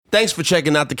Thanks for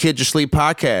checking out the Kid Your Sleep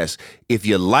podcast. If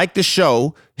you like the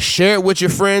show, share it with your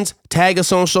friends, tag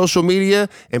us on social media,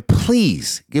 and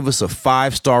please give us a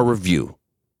 5-star review.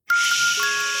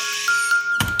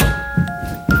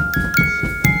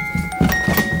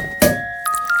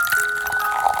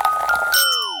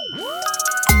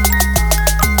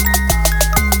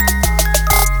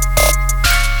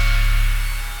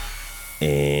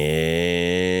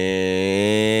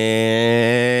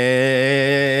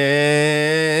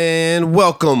 And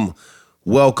welcome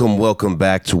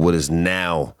back to what is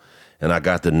now, and I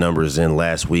got the numbers in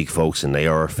last week, folks, and they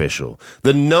are official.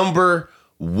 The number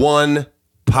one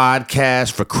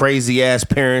podcast for crazy ass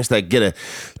parents that get a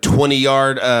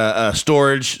 20-yard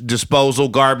storage, disposal,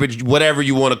 garbage, whatever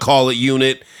you want to call it,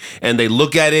 unit, and they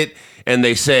look at it and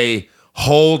they say,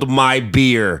 hold my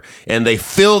beer, and they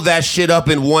fill that shit up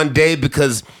in one day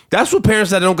because that's what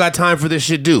parents that don't got time for this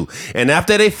shit do. And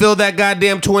after they fill that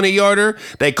goddamn 20-yarder,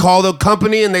 they call the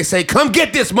company and they say, come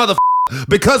get this motherfucker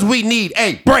because we need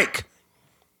a break.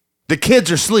 The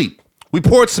kids are asleep. We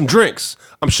poured some drinks.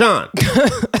 I'm Sean.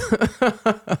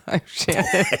 I'm Shannon.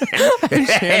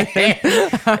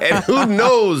 And who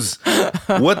knows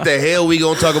what the hell we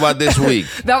gonna talk about this week?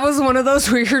 That was one of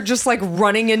those where you're just like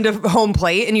running into home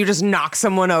plate and you just knock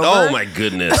someone over. Oh my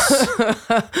goodness. What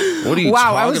are you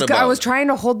talking about? I was trying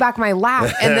to hold back my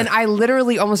laugh and then I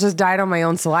literally almost just died on my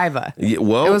own saliva. Yeah,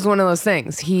 well, it was one of those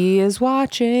things. He is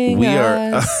watching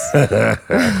us.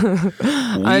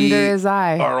 Under his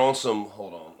eye. Are on some,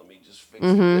 hold on, let me just fix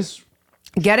this.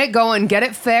 Get it going. Get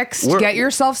it fixed. Get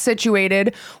yourself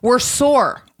situated. We're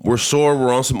sore. We're sore.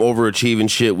 We're on some overachieving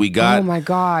shit. We got. Oh my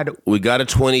God. We got a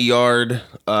 20-yard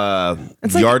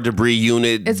yard debris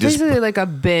unit. It's basically like a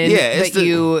bin that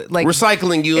you like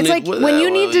recycling unit. It's like when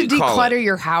you need to declutter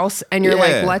your house and you're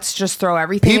like, let's just throw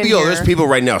everything in here. There's people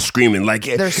right now screaming like,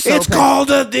 it's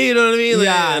called a, you know what I mean?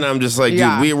 Yeah. And I'm just like,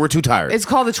 dude, we're too tired. It's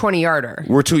called a 20-yarder.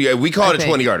 We call it a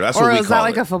 20-yarder. That's what we call it. Or is that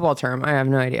like a football term? I have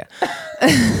no idea.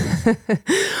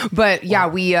 But yeah,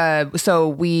 we have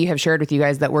shared with you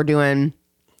guys that we're doing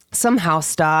some house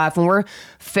stuff and we're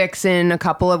fixing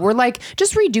we're like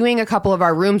just redoing a couple of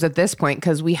our rooms at this point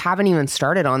because we haven't even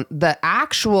started on the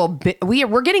actual bin.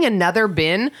 We're getting another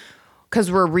bin because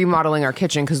we're remodeling our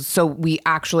kitchen so we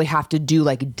actually have to do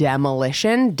like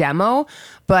demo.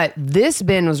 But this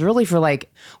bin was really for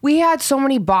like, we had so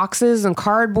many boxes and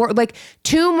cardboard, like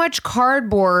too much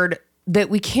cardboard that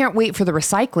we can't wait for the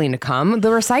recycling to come.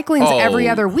 The recycling's every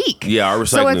other week. Yeah, our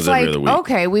recycling is every other week.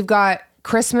 Okay, we've got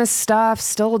Christmas stuff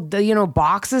still,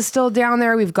 boxes still down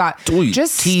there. We've got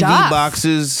just TV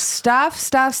boxes,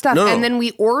 stuff. No. And then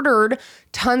we ordered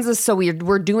tons of, so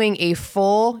we're doing a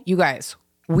full, you guys,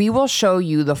 we will show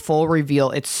you the full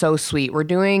reveal. It's so sweet. We're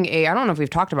doing I don't know if we've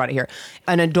talked about it here,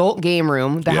 an adult game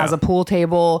room that has a pool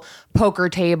table, poker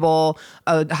table,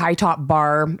 a high top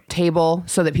bar table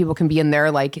so that people can be in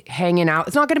there like hanging out.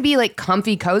 It's not going to be like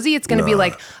comfy cozy. It's going to be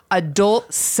like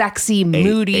adult, sexy,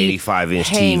 moody 85-inch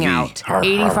hangout.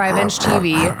 85-inch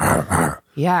TV.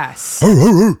 Yes.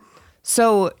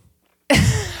 So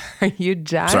are you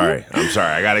done? I'm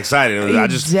sorry. I got excited.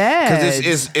 Because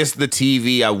it's the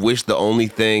TV. I wish the only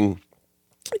thing,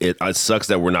 it sucks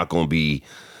that we're not going to be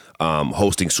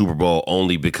hosting Super Bowl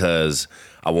only because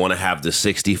I want to have the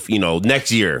 60,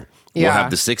 next year. We'll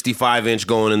have the 65-inch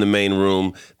going in the main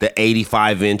room, the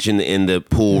 85-inch in the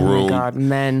pool room. Oh, my God,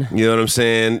 men. You know what I'm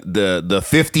saying? The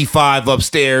 55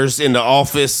 upstairs in the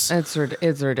office. It's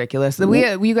ridiculous.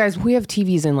 You guys, we have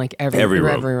TVs in like every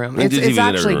room. It's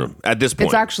actually, every room. At this point,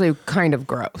 it's actually kind of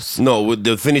gross. No, with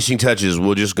the finishing touches,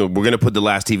 we're going to put the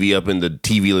last TV up in the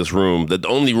TV-less room. The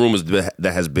only room that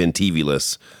has been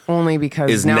TV-less. Only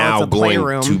because is now going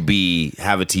to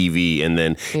have a TV, and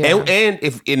then and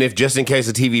if just in case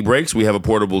the TV breaks, we have a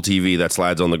portable TV that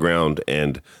slides on the ground.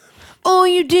 And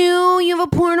you do? You have a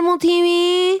portable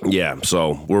TV? Yeah,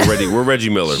 so we're ready. We're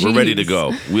Reggie Miller. We're ready to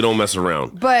go. We don't mess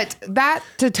around. But that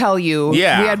to tell you, we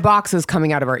had boxes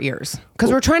coming out of our ears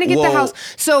because we're trying to get the house.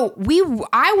 So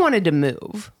I wanted to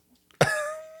move,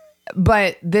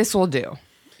 but this will do.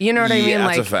 You know what I mean? Yeah,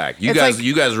 that's a fact.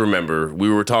 You guys remember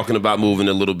we were talking about moving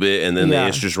a little bit, and then the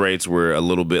interest rates were a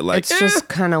little bit like. It's just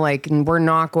kind of like we're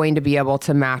not going to be able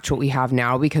to match what we have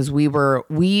now because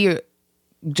we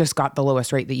just got the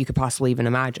lowest rate that you could possibly even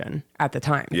imagine at the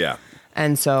time. Yeah.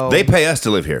 And so they pay us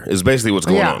to live here is basically what's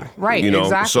going on. Right.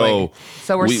 Exactly.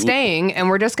 So we're staying, and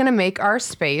we're just going to make our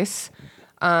space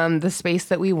the space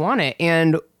that we want it.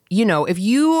 And if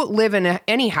you live in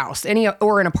any house,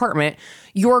 or an apartment,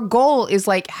 your goal is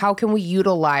like, how can we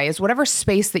utilize whatever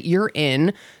space that you're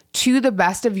in to the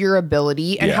best of your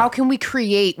ability? And how can we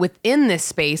create within this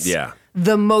space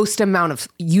the most amount of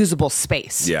usable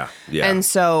space. Yeah. And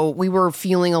so we were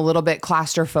feeling a little bit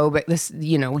claustrophobic. This,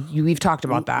 we've talked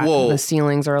about that. Well, the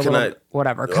ceilings are a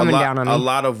little, coming down on me. A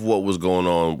lot of what was going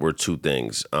on were two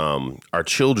things. Our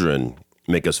children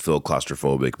make us feel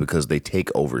claustrophobic because they take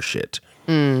over shit.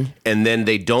 And then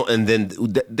they don't, and then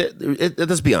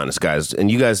let's be honest, guys.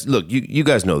 And you guys, look, you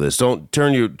guys know this. Don't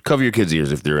cover your kids'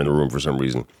 ears if they're in the room for some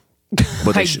reason.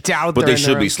 But they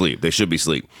should be asleep. They should be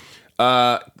asleep.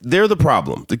 They're the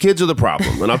problem. The kids are the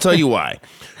problem. And I'll tell you why.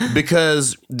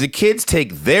 Because the kids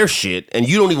take their shit and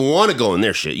you don't even want to go in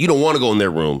their shit. You don't want to go in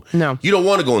their room. No. You don't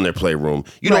want to go in their playroom.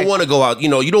 You don't want to go out. You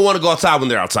don't want to go outside when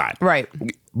they're outside. Right.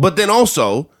 But then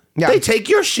also, they take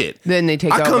your shit. Then they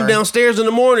take I come over. downstairs in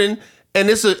the morning and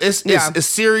it's a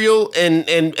cereal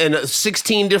and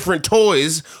 16 different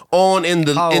toys in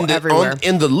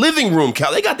the living room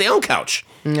couch. They got their own couch.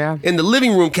 Yeah. In the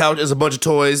living room couch is a bunch of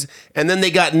toys, and then they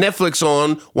got Netflix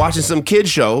on watching some kid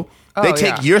show. They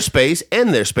take your space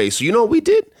and their space. So you know what we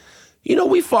did?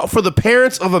 We fought for the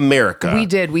parents of America. We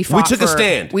did. We took a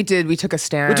stand. We did. We took a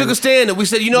stand. We took a stand and we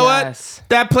said, what?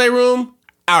 That playroom,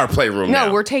 our playroom now.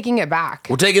 No, we're taking it back.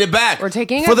 We're taking it back. We're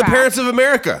taking it for the back. parents of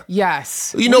America.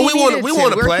 Yes. We want to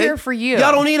play. We're here for you.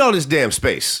 Y'all don't need all this damn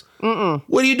space.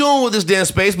 What are you doing with this damn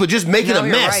space but just making a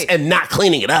mess and not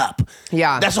cleaning it up?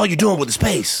 Yeah. That's all you're doing with the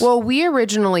space. Well, we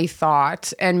originally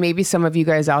thought, and maybe some of you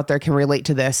guys out there can relate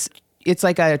to this, it's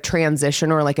like a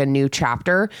transition or like a new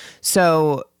chapter.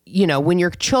 So, when your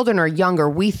children are younger,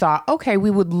 we thought, okay, we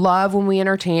would love when we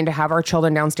entertain to have our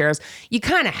children downstairs. You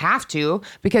kind of have to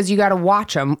because you got to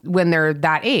watch them when they're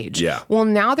that age. Yeah. Well,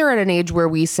 now they're at an age where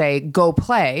we say, go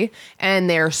play, and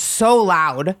they're so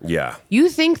loud. Yeah. You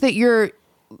think that your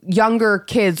younger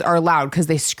kids are loud because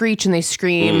they screech and they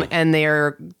scream and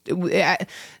they're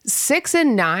 6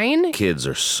 and 9. Kids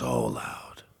are so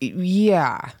loud.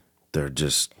 Yeah. They're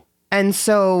just... And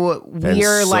so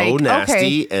we're like,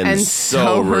 nasty okay, and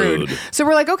so rude. So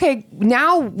we're like, okay,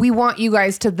 now we want you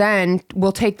guys to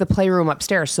we'll take the playroom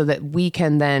upstairs so that we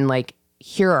can then like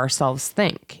hear ourselves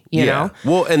think, you know?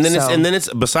 Well, and then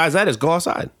it's besides that, it's go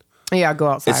outside. Yeah, go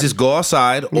outside. It's just go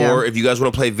outside, or if you guys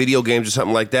want to play video games or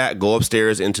something like that, go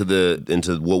upstairs into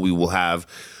what we will have.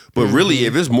 But really,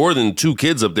 if there's more than 2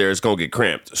 kids up there, it's gonna get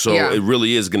cramped. So it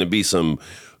really is gonna be some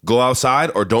go outside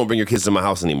or don't bring your kids to my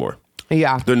house anymore.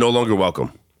 Yeah, they're no longer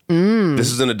welcome.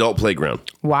 This is an adult playground.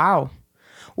 Wow.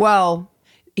 Well,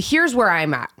 here's where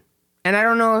I'm at, and I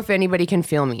don't know if anybody can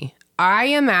feel me. I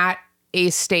am at a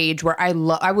stage where I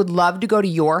would love to go to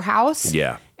your house.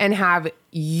 Yeah. And have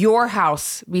your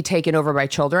house be taken over by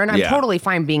children. I'm totally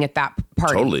fine being at that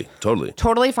party.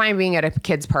 Totally fine being at a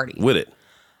kid's party. With it.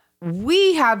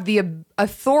 We have the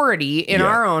authority in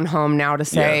our own home now to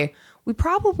say, we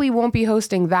probably won't be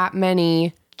hosting that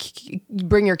many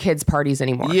bring your kids parties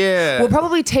anymore. Yeah. We'll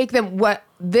probably take them.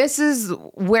 This is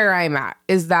where I'm at,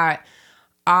 is that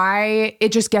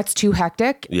it just gets too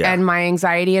hectic and my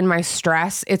anxiety and my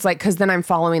stress, it's like, cause then I'm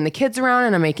following the kids around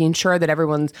and I'm making sure that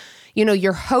everyone's,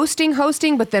 you're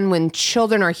hosting, but then when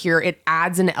children are here, it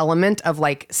adds an element of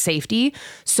like safety.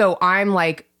 So I'm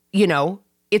like,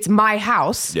 it's my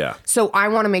house. Yeah. So I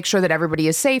want to make sure that everybody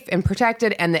is safe and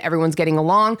protected and that everyone's getting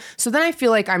along. So then I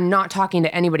feel like I'm not talking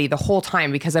to anybody the whole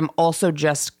time because I'm also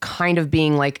just kind of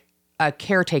being like a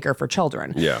caretaker for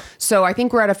children. Yeah. So I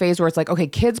think we're at a phase where it's like, okay,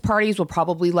 kids parties will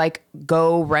probably like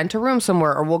go rent a room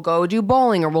somewhere, or we'll go do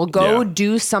bowling, or we'll go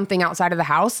do something outside of the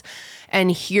house.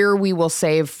 And here we will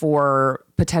save for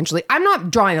potentially, I'm not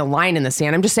drawing a line in the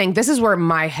sand. I'm just saying this is where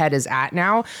my head is at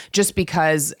now, just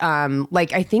because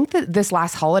I think that this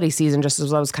last holiday season, just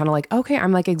as I was kind of like, okay,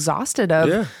 I'm like exhausted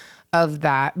of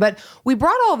that. But we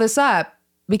brought all this up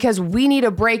because we need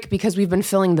a break because we've been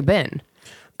filling the bin.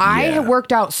 I have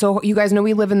worked out, so you guys know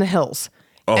we live in the hills.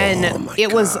 And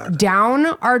it was down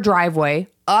our driveway,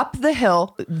 up the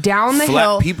hill, down the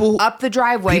hill, up the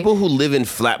driveway. People who live in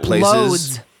flat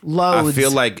places, loads. I feel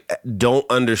like don't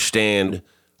understand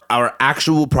our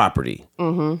actual property.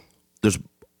 There's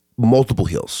multiple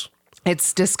hills.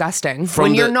 It's disgusting.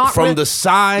 From the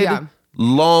side,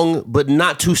 long but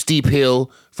not too steep hill.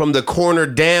 From the corner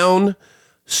down,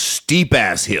 steep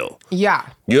ass hill. Yeah.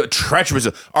 Treacherous.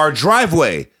 Our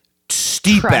driveway,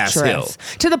 steep ass hill.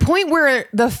 To the point where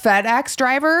the FedEx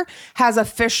driver has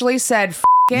officially said, F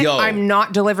it, I'm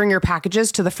not delivering your packages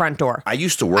to the front door. I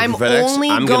used to work for FedEx.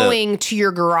 I'm only going to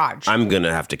your garage. I'm going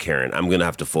to have to Karen. I'm going to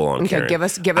have to full on Karen. Give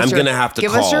us I'm going to have to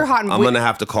call. Us your hot and I'm going to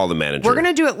have to call the manager. We're going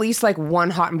to do at least like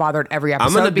one hot and bothered every episode.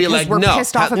 I'm going to be like, we're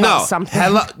pissed off about something.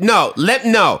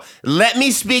 Let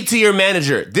me speak to your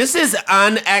manager. This is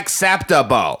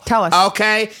unacceptable. Tell us.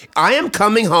 Okay? I am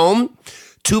coming home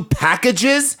to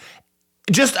packages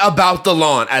just about the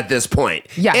lawn at this point.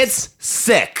 Yes. It's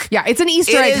sick. Yeah, it's an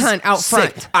Easter egg hunt out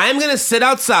front. I'm going to sit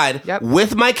outside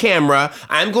with my camera.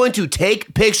 I'm going to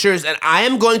take pictures and I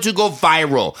am going to go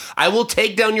viral. I will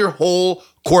take down your whole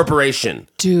corporation.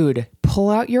 Dude,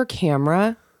 pull out your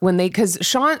camera because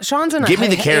Sean's in a... Give me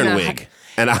the Karen wig.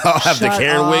 And I'll have the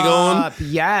Karen wig on.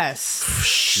 Yes.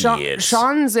 Shit.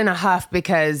 Sean's in a huff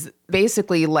because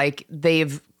basically like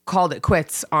they've called it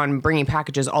quits on bringing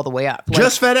packages all the way up. Like,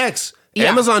 just FedEx. Yeah.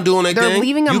 Amazon doing their thing. They're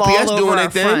leaving them UPS all over our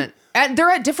front. They're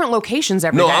at different locations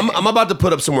every day. I'm about to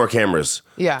put up some more cameras.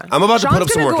 Yeah. I'm about to put up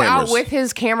some more cameras. Sean's going to go out with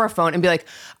his camera phone and be like,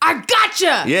 I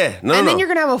gotcha! Yeah. And then you're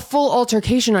going to have a full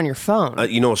altercation on your phone.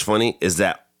 You know what's funny is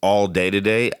that all day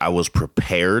today, I was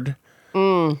prepared.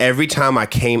 Every time I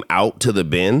came out to the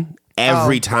bin, in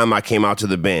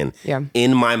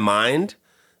my mind,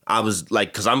 I was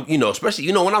like, because I'm,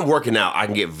 especially, when I'm working out, I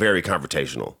can get very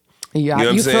confrontational. Yeah, you know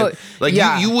what I'm saying? Like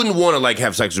you wouldn't want to like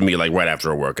have sex with me like right after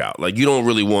a workout. Like you don't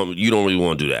really want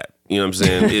to do that. You know what I'm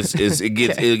saying?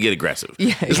 It'll get aggressive.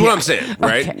 Yeah, it's what I'm saying,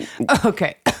 right?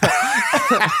 Okay.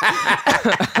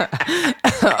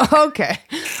 Okay.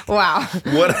 Wow.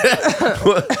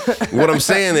 What I'm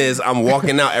saying is I'm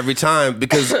walking out every time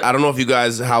because I don't know if you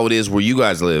guys how it is where you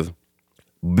guys live.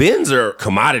 Bins are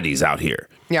commodities out here.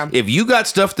 Yeah. If you got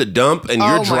stuff to dump and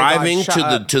you're driving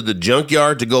to the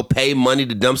junkyard to go pay money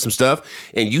to dump some stuff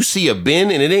and you see a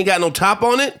bin and it ain't got no top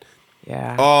on it.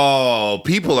 Yeah. Oh,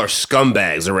 people are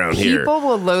scumbags around here. People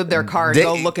will load their car and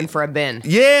go looking for a bin.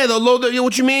 Yeah, they'll load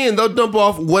what you mean? They'll dump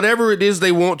off whatever it is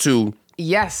they want to.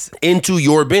 Yes. Into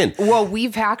your bin. Well,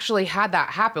 we've actually had that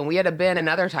happen. We had a bin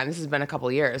another time. This has been a couple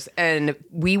of years. And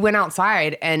we went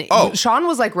outside and Sean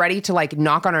was like ready to like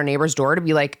knock on our neighbor's door to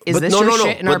be like, is this your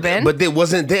shit in our bin? But it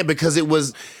wasn't there because it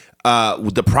was,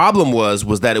 the problem was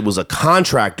that it was a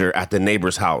contractor at the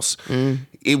neighbor's house.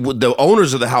 The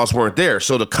owners of the house weren't there.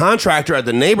 So the contractor at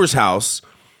the neighbor's house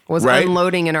was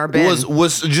unloading in our bin.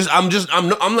 Was just, I'm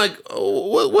like,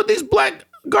 what these black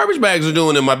garbage bags are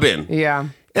doing in my bin? Yeah.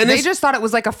 And they just thought it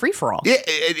was like a free-for-all. Yeah,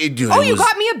 you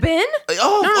got me a bin?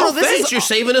 No, thanks. You're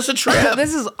saving us a trip.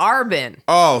 This is our bin.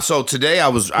 Oh, so today I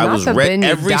was ready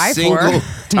every single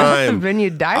time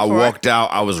I walked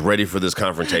out. I was ready for this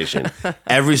confrontation.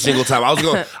 Every single time I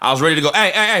was ready to go.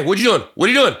 Hey, what you doing? What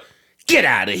are you doing? Get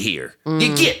out of here.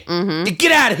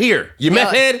 Get out of here. You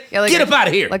meth head. Get up out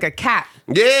of here. Like a cat.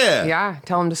 Yeah. Yeah.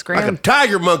 Tell him to scram. Like a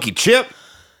tiger monkey, Chip.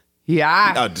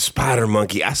 Yeah. The spider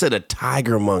monkey. I said a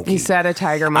tiger monkey. He said a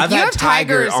tiger monkey. I've had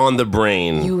tiger on the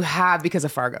brain. You have because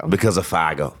of Fargo. Because of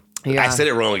Fargo. Yeah. I said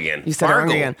it wrong again. You said it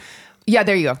wrong again. Yeah,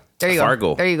 there you go.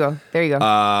 Fargo. There you go.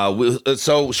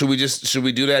 So should we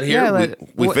do that here? Yeah,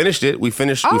 we finished it. We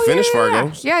finished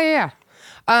Fargo. Yeah.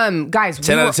 Guys,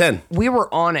 10 out of 10. We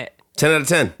were on it. 10 out of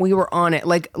 10. We were on it.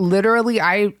 Like literally,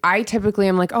 I typically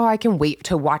am like, I can wait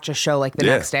to watch a show like the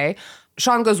next day.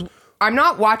 Sean goes, I'm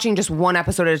not watching just one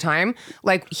episode at a time.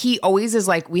 Like he always is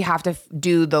like, we have to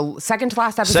do the second to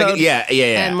last episode.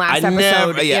 And last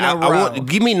episode in a row.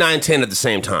 Give me 9, 10 at the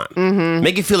same time. Mm-hmm.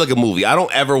 Make it feel like a movie. I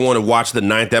don't ever want to watch the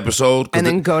 9th episode. And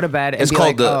then go to bed and it's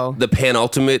called the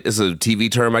penultimate. It's a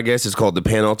TV term, I guess. It's called the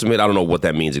penultimate. I don't know what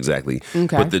that means exactly.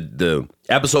 Okay. But the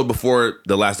episode before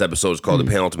the last episode is called the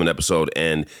penultimate episode.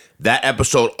 And that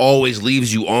episode always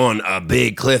leaves you on a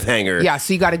big cliffhanger. Yeah,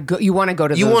 so you got to go. You want to go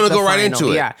to. You want to go right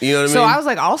into it. Yeah, you know what I mean. So I was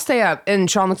like, I'll stay up, and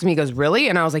Sean looks at me, and goes, "Really?"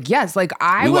 And I was like, "Yes." Like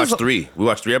we watched 3. We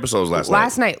watched 3 episodes last night.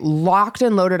 Last night, locked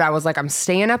and loaded. I was like, I'm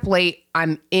staying up late.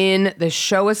 I'm in. The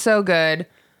show is so good.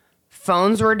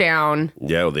 Phones were down.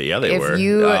 Yeah, they were.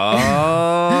 We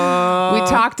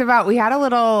talked about. We had a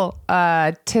little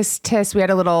tis. We had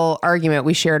a little argument.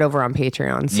 We shared over on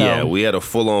Patreon. So yeah, we had a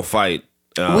full on fight.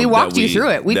 We walked you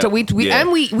through it. We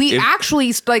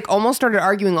actually like almost started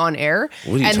arguing on air,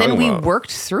 and then we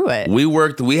worked through it.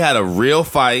 We had a real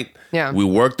fight. Yeah, we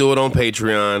worked through it on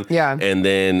Patreon. Yeah, and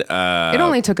then it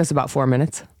only took us about 4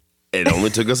 minutes. It only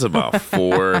took us about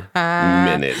 4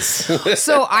 minutes.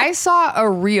 So I saw a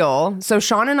reel. So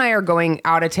Sean and I are going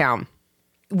out of town.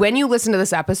 When you listen to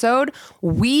this episode,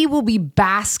 we will be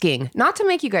basking, not to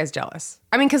make you guys jealous.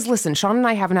 I mean, because listen, Sean and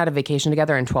I haven't had a vacation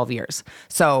together in 12 years.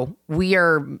 So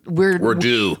we're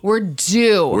due. We're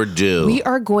due. We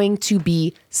are going to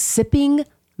be sipping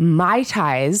Mai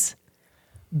Tais,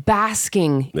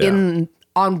 basking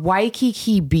on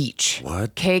Waikiki Beach.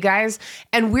 What? Okay, guys?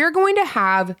 And we're going to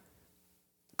have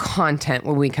content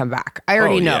when we come back. I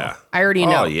already know.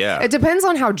 Oh, yeah. It depends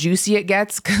on how juicy it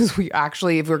gets, because we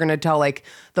actually, if we're going to tell like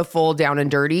the full down and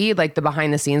dirty, like the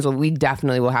behind the scenes, we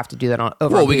definitely will have to do that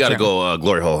over Well, we got to go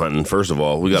glory hole hunting, first of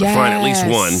all. We got to find at least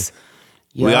one.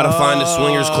 We got to find the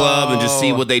swingers club and just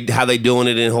see how they doing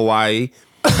it in Hawaii.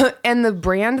 And the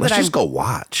brand Let's that just go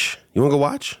watch. You want to go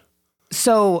watch?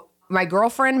 So my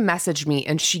girlfriend messaged me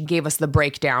and she gave us the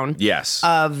breakdown Yes.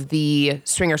 of the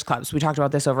swingers clubs. We talked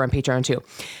about this over on Patreon too,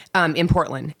 in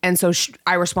Portland. And so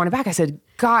I responded back. I said,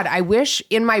 God, I wish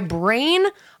in my brain,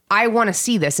 I want to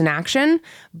see this in action,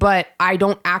 but I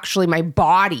don't actually, I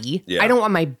don't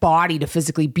want my body to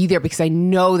physically be there because I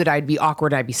know that I'd be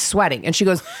awkward and I'd be sweating. And she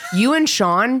goes, you and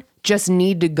Sean just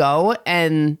need to go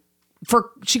and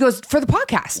she goes, for the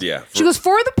podcast. Yeah. She goes,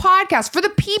 for the podcast, for the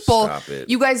people, Stop it.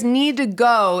 you guys need to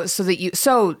go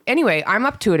so anyway, I'm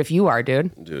up to it if you are,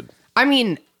 dude. I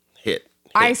mean, Hit.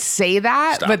 I say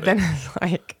that, Stop but it. then it's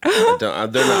like,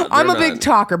 I'm a big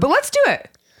talker, but let's do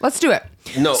it.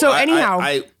 No. So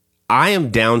I am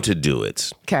down to do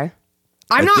it. Okay.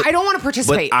 I don't want to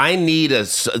participate. But I need I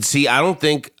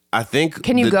think.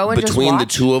 Can you go and just between the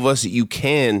watch? two of us, you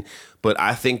can. But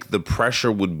I think the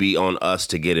pressure would be on us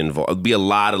to get involved. It'd be a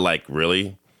lot of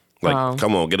really,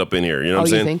 come on, get up in here. You know what I'm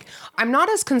saying? You think? I'm not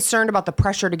as concerned about the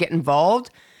pressure to get involved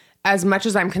as much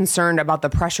as I'm concerned about the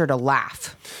pressure to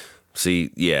laugh. See,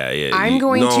 yeah. I'm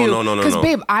going to. No. Because,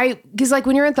 babe, because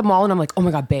when you're at the mall and I'm like, oh my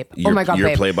God, babe. Oh my God, babe.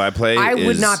 Your play-by-play I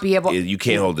would not be able. You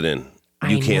can't hold it in.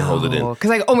 You can't hold it in.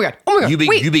 Because oh my God. You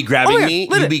be grabbing me.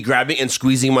 You be grabbing and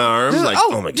squeezing my arm.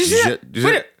 Oh my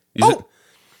God.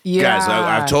 Yeah. Guys,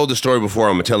 I've told the story before.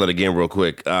 I'm going to tell it again real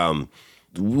quick.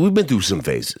 We've been through some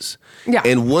phases. Yeah.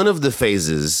 And one of the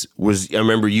phases was, I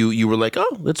remember you were like,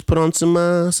 oh, let's put on some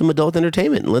adult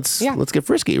entertainment. And let's get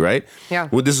frisky, right? Yeah.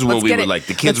 Well, this is when we were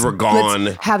the kids were gone.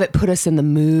 Let's have it put us in the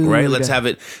mood. Right? Let's have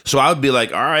it. So I would be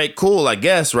like, all right, cool, I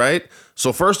guess, right?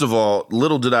 So first of all,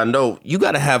 little did I know, you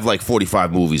got to have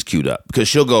 45 movies queued up because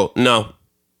she'll go, no.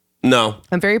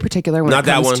 I'm very particular when Not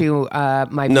it comes that to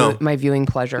my viewing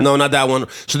pleasure. No, not that one.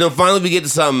 So then finally we get to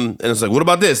something, and it's like, what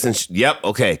about this? And yep,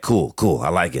 okay, cool. I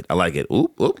like it.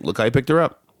 Oop, look how you picked her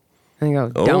up. And you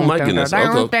go, Oh my goodness. Okay,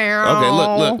 look.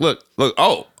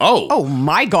 Oh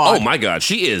my God. Oh my God.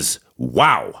 She is,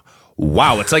 wow.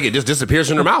 It's like it just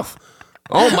disappears in her mouth.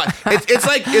 Oh my!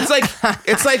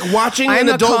 It's like watching an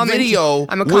adult video.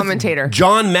 I'm a commentator. With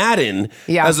John Madden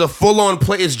as a full-on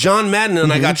play. It's John Madden,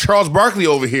 and I got Charles Barkley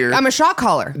over here. I'm a shot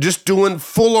caller. Just doing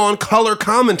full-on color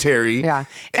commentary. Yeah,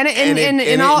 and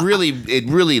it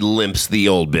really limps the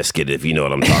old biscuit, if you know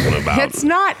what I'm talking about. It's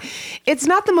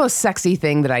not the most sexy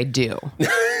thing that I do.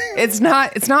 It's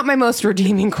not my most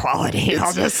redeeming quality.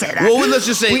 I'll just say that. Well, let's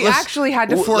just say we actually had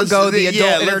to forego the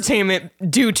adult entertainment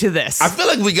due to this. I feel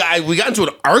like we got into an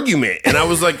argument, and I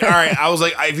was like, all right,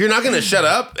 if you're not gonna shut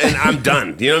up, and I'm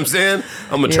done. You know what I'm saying?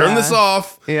 I'm gonna turn this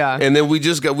off. Yeah. And then we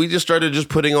just started just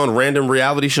putting on random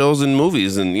reality shows and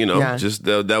movies, and just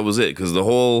that was it, because the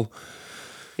whole.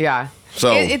 Yeah.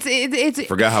 So it's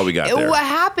forgot how we got there. What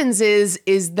happens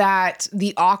is that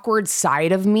the awkward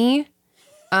side of me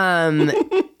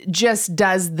just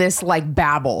does this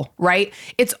babble, right?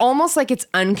 It's almost like it's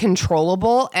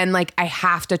uncontrollable and I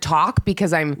have to talk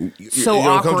because I'm so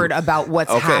awkward about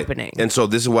what's happening. And so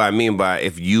this is what I mean by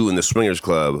if you in the swingers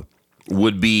club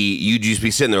would be, you'd just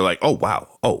be sitting there like, oh wow,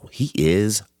 oh he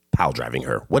is pile driving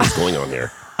her. What is going on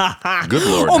here? Good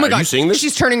Lord. Oh my God. Are you seeing this?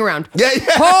 She's turning around. Yeah.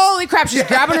 Holy crap. She's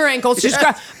grabbing her ankles. She's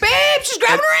grabbing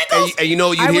her ankles. And you know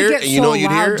what you'd I hear? would get And you know what you'd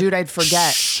loud, hear? dude, I'd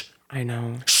forget. Shh. I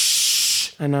know.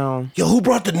 Shh. I know. Yo, who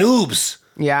brought the noobs?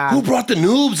 Yeah. Who brought the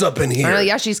noobs up in here?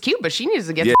 Yeah, she's cute, but she needs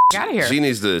to get the out of here. She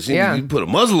needs to you put a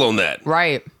muzzle on that.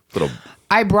 Right.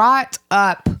 I brought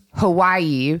up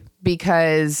Hawaii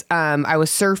because I was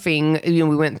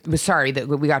surfing. Sorry that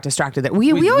we got distracted. That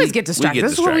we always get distracted.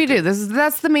 This is what we do.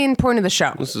 That's the main point of the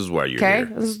show. This is why you're here.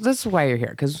 Okay, this is why you're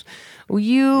here because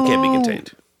you can't be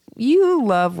contained. You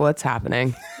love what's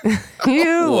happening.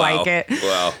 You like it.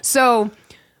 Wow. So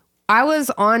I was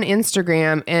on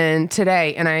Instagram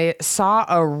today and I saw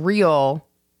a reel.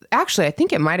 Actually, I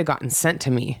think it might have gotten sent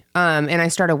to me. And I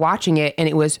started watching it and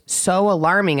it was so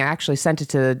alarming. I actually sent it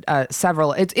to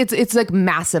several. It's like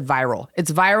massive viral.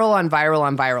 It's viral on viral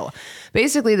on viral.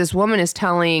 Basically, this woman is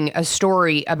telling a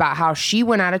story about how she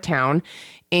went out of town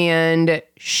and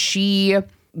she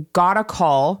got a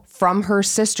call from her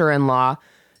sister-in-law,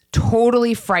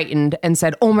 totally frightened, and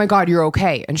said, oh my God, you're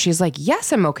okay. And she's like,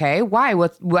 yes, I'm okay. Why?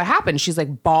 What happened? She's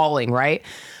like bawling, right?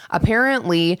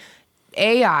 Apparently,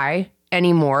 AI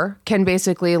anymore can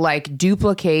basically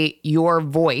duplicate your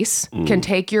voice, can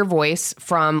take your voice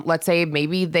from, let's say,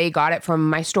 maybe they got it from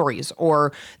my stories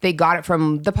or they got it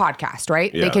from the podcast,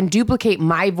 right? Yeah. They can duplicate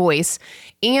my voice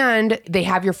and they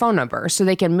have your phone number. So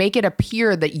they can make it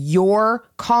appear that you're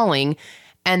calling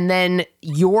and then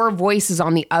your voice is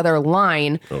on the other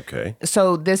line. Okay.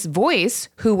 So this voice,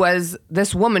 who was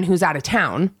this woman who's out of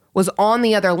town, was on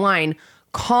the other line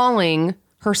calling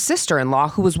her sister-in-law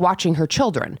who was watching her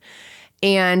children.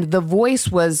 And the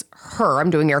voice was her, I'm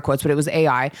doing air quotes, but it was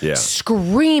AI,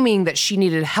 screaming that she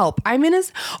needed help. I'm in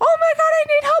his, oh my God, I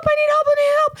need help, I need help, I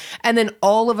need help. And then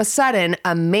all of a sudden,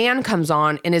 a man comes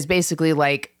on and is basically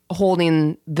like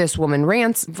holding this woman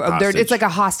ransom. It's like a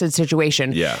hostage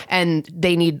situation. Yeah. And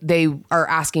they are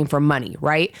asking for money,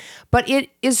 right? But it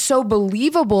is so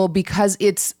believable because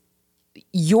it's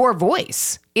your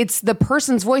voice. It's the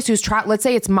person's voice who's let's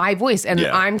say it's my voice and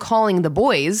I'm calling the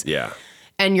boys. Yeah.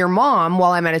 And your mom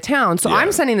while I'm out of town. So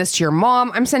I'm sending this to your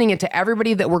mom. I'm sending it to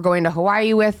everybody that we're going to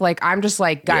Hawaii with. Like, I'm just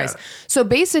like, guys. Yeah. So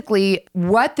basically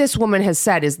what this woman has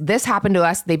said is this happened to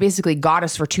us. They basically got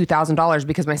us for $2,000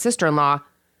 because my sister-in-law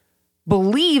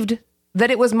believed that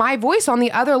it was my voice on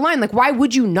the other line. Like, why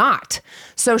would you not?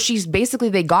 So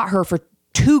they got her for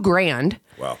 $2,000.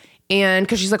 Wow. And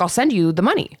because she's like, I'll send you the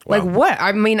money. Wow. Like, what?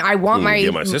 I mean, I want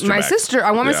my sister.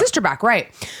 I want my sister back.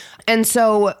 Right. And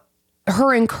so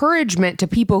her encouragement to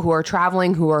people who are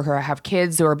traveling, who have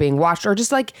kids who are being watched, or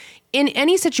just like in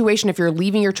any situation, if you're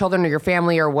leaving your children or your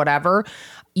family or whatever,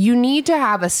 you need to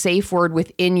have a safe word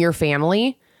within your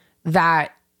family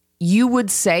that you would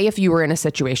say if you were in a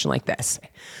situation like this.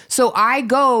 So I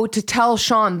go to tell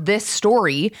Sean this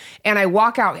story and I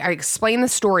walk out, I explain the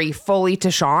story fully to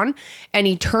Sean and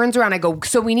he turns around, I go,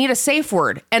 so we need a safe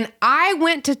word. And I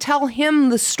went to tell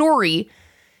him the story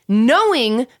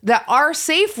knowing that our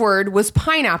safe word was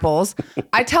pineapples.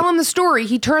 I tell him the story.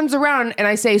 He turns around and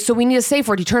I say, so we need a safe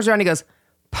word. He turns around and he goes,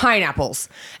 pineapples.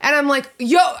 And I'm like,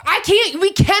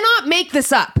 we cannot make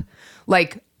this up.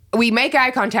 Like, we make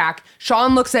eye contact.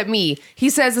 Sean looks at me. He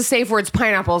says the safe word's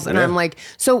pineapples. And I'm like,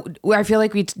 so I feel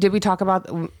like we talk about,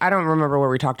 I don't remember where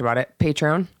we talked about it.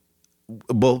 Patreon?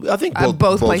 Both, I think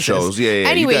both places. Shows. Yeah.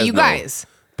 Anyway, you guys.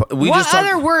 What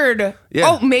other word? Yeah.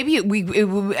 Oh, maybe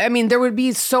I mean, there would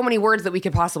be so many words that we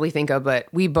could possibly think of, but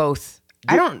we both,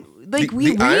 we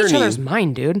read each other's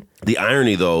mind, dude. The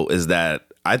irony, though, is that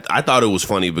I thought it was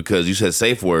funny because you said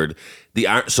safe word.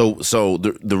 So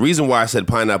the reason why I said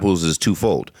pineapples is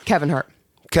twofold. Kevin Hart.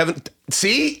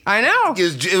 See? I know.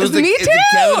 It was the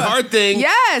Kevin Hart thing.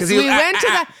 Yes, we went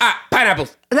to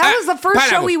pineapples. That was the first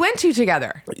show we went to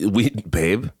together.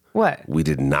 Babe. What? We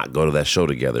did not go to that show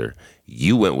together.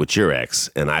 You went with your ex,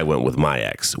 and I went with my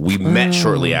ex. We met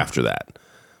shortly after that.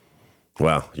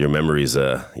 Well, your memories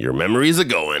are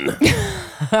going.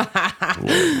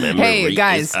 Hey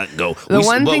guys,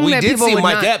 we did see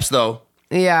Mike Epps though.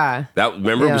 Yeah.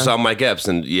 We saw Mike Epps,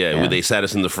 and they sat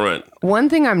us in the front. One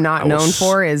thing I'm not known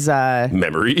for is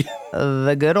memory.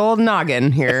 The good old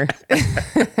noggin here.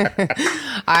 But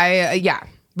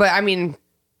I mean,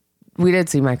 we did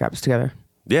see Mike Epps together.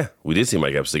 Yeah, we did see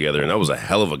Mike Epps together, and that was a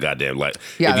hell of a goddamn live.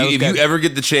 Yeah, if you ever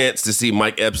get the chance to see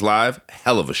Mike Epps live,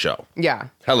 hell of a show. Yeah,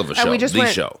 hell of a show. We just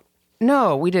show.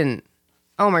 No, we didn't.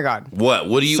 Oh my God. What?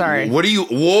 What do you? Sorry. What do you?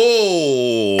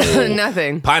 Whoa.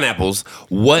 Nothing. Pineapples.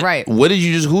 What? Right. What did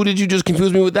you just? Who did you just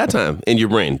confuse me with that time in your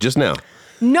brain just now?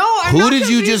 No, I'm Who not did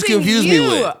you just confuse me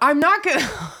with? I'm not gonna.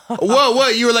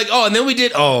 What? You were like, oh, and then we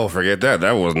did. Oh, forget that.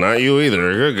 That was not you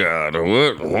either. Good God.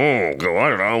 What? Oh, God, why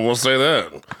did I almost say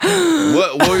that?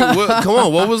 What? Come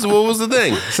on. What was the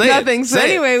thing? Say Nothing. It. So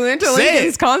anyway, we went to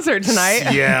Lincoln's concert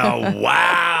tonight. Yeah.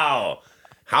 Wow.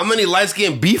 How many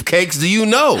light-skinned beefcakes do you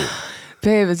know?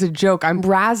 Babe, it's a joke. I'm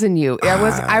razzing you.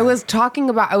 I was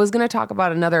going to talk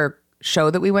about another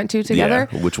show that we went to together.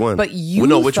 Yeah, which one? But you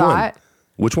which thought...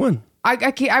 Which one?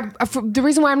 The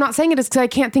reason why I'm not saying it is because I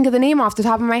can't think of the name off the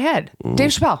top of my head.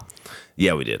 Dave Chappelle.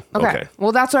 Yeah, we did. Okay.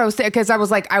 Well, that's what I was saying, because I was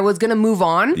like, I was going to move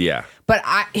on. Yeah. But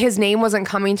his name wasn't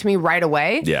coming to me right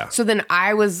away. Yeah. So then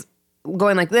I was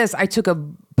going like this. I took a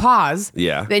pause.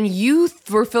 Yeah. Then you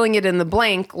were filling it in the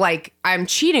blank like I'm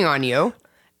cheating on you.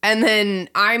 And then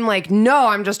I'm like, no,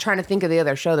 I'm just trying to think of the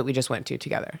other show that we just went to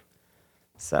together.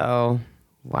 So,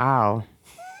 wow.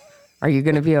 Are you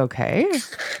going to be okay?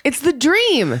 It's the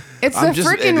dream. It's the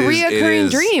freaking reoccurring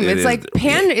dream.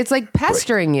 It's like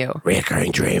pestering you.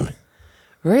 Reoccurring dream.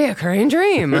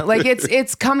 Like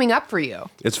it's coming up for you.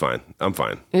 It's fine. I'm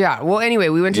fine. Yeah. Well, anyway,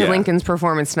 we went to Lincoln's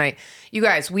performance tonight. You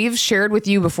guys, we've shared with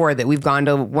you before that we've gone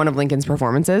to one of Lincoln's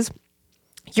performances.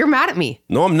 You're mad at me.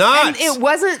 No, I'm not. And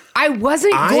I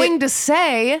wasn't going to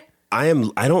say. I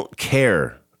don't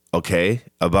care, okay,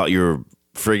 about your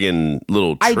friggin'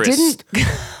 little tryst.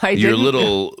 I didn't. Your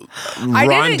little rendezvous.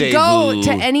 I didn't go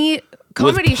to any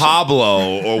comedy with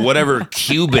Pablo or whatever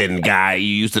Cuban guy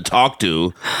you used to talk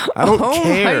to. I don't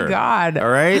care. Oh my God. All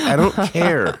right? I don't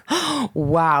care.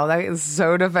 Wow, that is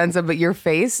so defensive, but your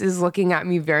face is looking at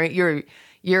me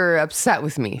you're upset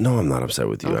with me. No, I'm not upset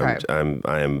with you. Okay.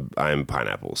 I'm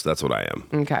pineapples. That's what I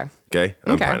am. Okay. Okay?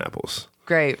 I'm pineapples.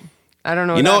 Great. I don't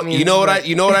know. You what know, that means, you know what but-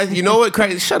 you know what?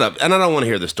 Craig, shut up. And I don't want to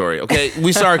hear the story. Okay,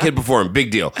 we saw our kid perform.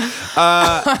 Big deal.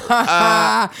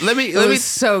 Let me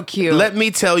so cute. Let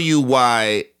me tell you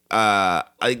why.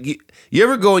 You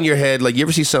ever go in your head, like you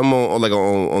ever see something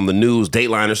on the news,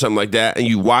 Dateline or something like that, and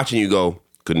you watch and you go,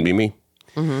 couldn't be me.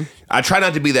 Mm-hmm. I try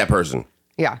not to be that person.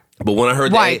 Yeah. But when I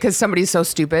heard why? Because somebody's so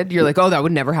stupid. You're like, oh, that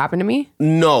would never happen to me.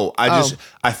 No,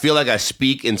 I feel like I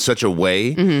speak in such a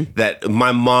way that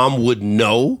my mom would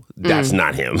know that's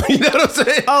not him. You know what I'm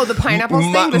saying? Oh, the pineapples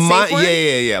thing, the safe word?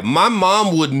 Yeah. My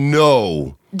mom would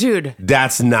know, dude,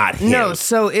 that's not him. No,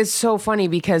 so it's so funny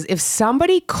because if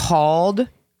somebody called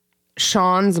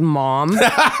Sean's mom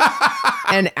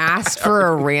and asked for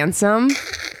a ransom,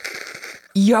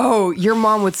 yo, your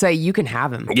mom would say, you can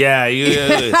have him. Yeah.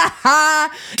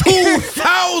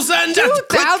 2,000.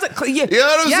 2,000. You know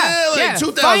what I'm saying? Like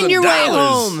 $2,000. Find your way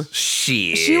home.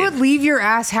 Shit. She would leave your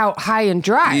ass out high and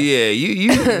dry. Yeah,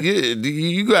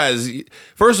 you guys.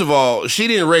 First of all, she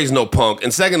didn't raise no punk,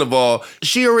 and second of all,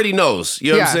 she already knows.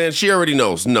 You know what I'm saying? She already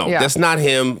knows. No, that's not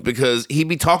him because he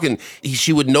be talking.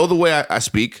 She would know the way I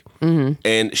speak,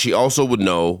 and she also would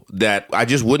know that I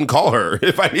just wouldn't call her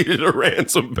if I needed a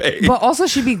ransom paid. But also,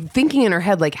 she'd be thinking in her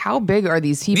head, like, how big are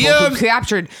these people who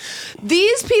captured?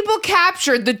 These people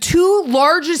captured the 2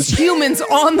 largest humans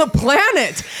on the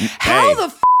planet. How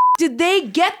the did they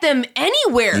get them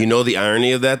anywhere? You know the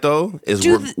irony of that though is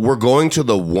we're going to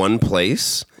the one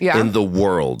place in the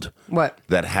world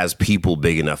that has people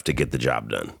big enough to get the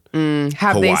job done.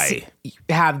 Hawaii.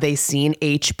 Have they seen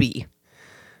HB?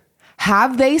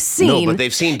 Have they seen? No, but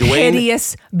they've seen Dwayne.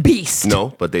 Hideous Beast.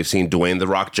 No, but they've seen Dwayne The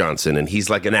Rock Johnson, and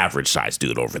he's like an average size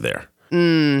dude over there.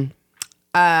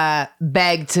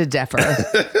 Beg to differ.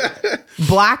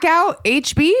 Blackout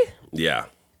HB? Yeah.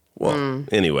 Well,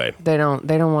 anyway. They don't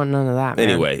want none of that, man.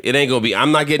 Anyway, it ain't gonna be.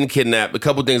 I'm not getting kidnapped. A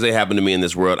couple things that happen to me in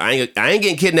this world. I ain't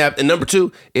getting kidnapped. And number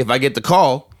 2, if I get the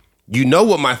call, you know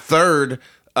what my third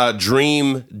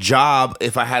dream job,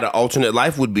 if I had an alternate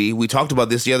life, would be. We talked about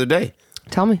this the other day.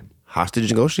 Tell me. Hostage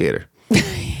negotiator.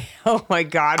 Oh my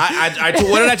God.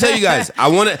 What did I tell you guys? I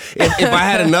want to. If I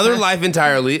had another life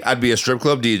entirely, I'd be a strip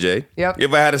club DJ. Yep.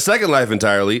 If I had a second life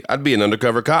entirely, I'd be an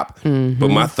undercover cop. But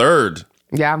my third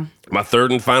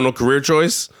and final career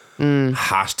choice,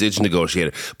 hostage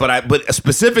negotiator. But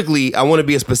specifically, I want to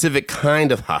be a specific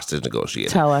kind of hostage negotiator.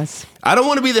 Tell us. I don't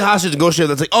want to be the hostage negotiator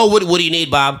that's like, oh, what do you need,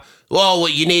 Bob? Well,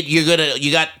 what you need, you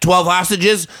got 12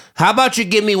 hostages? How about you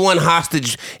give me one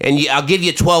hostage and I'll give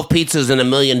you 12 pizzas and $1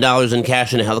 million in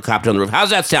cash and a helicopter on the roof. How's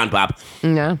that sound, Bob?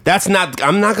 No.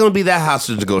 I'm not going to be that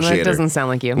hostage negotiator. That doesn't sound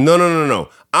like you. No.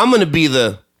 I'm going to be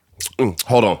the,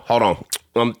 hold on.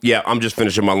 I'm just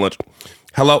finishing my lunch.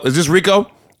 Hello, is this Rico?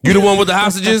 You the one with the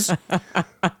hostages? Why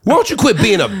don't you quit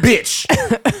being a bitch?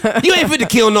 You ain't fit to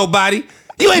kill nobody.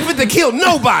 You ain't fit to kill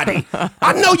nobody.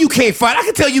 I know you can't fight. I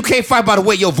can tell you can't fight by the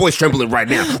way your voice trembling right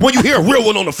now. When you hear a real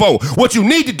one on the phone, what you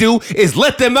need to do is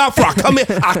let them out before I come in.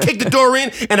 I kick the door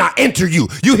in and I enter you.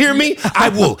 You hear me? I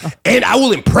will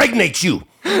impregnate you.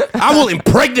 I will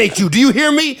impregnate you. Do you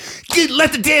hear me?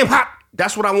 Let the damn hot.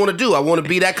 That's what I want to do. I want to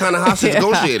be that kind of hostage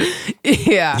negotiator.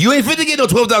 Yeah. You ain't fit to get no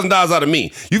 $12,000 out of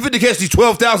me. You fit to catch these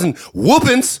 12,000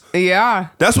 whoopings. Yeah.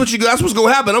 That's what's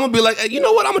gonna happen. I'm gonna be like, hey, you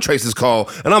know what? I'm gonna trace this call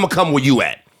and I'm gonna come where you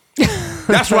at.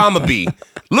 That's where I'm gonna be.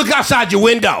 Look outside your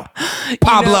window,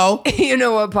 Pablo. You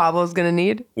know what Pablo's gonna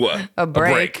need? What? A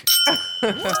break.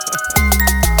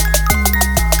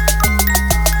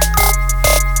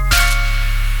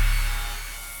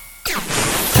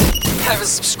 Haven't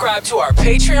subscribed to our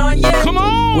Patreon yet? Come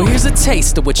on! Well, here's a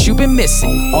taste of what you've been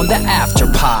missing on the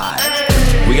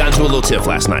Afterpod. We got into a little tiff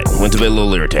last night. Went to bed a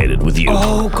little irritated with you.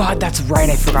 Oh, God, that's right.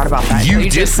 I forgot about that. You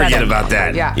did just forget about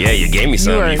that. Yeah. Yeah, you gave me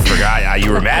something. You forgot.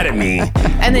 You were mad at me.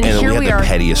 And then here we are. The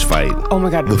pettiest fight. Oh, my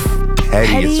God.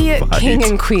 Petty fight. King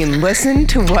and queen. Listen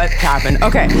to what happened.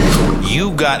 Okay.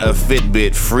 You got a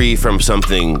Fitbit free from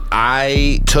something.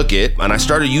 I took it, and I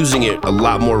started using it a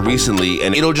lot more recently,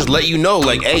 and it'll just let you know,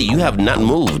 like, hey, you have not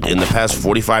moved in the past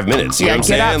 45 minutes. You know what I'm get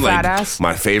saying? up, Like, fat ass.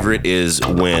 my favorite is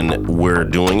when we're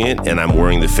doing it, and I'm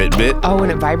wearing the Fitbit. Oh,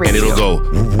 and it vibrates. And it'll go,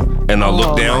 and I'll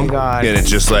look down, my God. and it's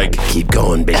just like, keep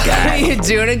going, big guy. You're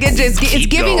doing it good. It's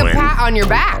giving going. a pat on your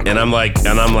back. And I'm like,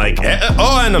 and I'm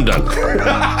done.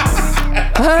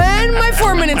 And my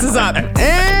 4 minutes is up.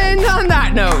 And on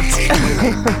that note.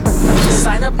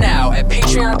 Sign up now at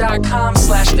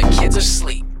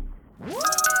patreon.com/thekidsaresleep.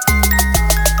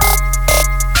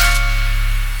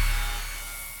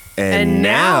 And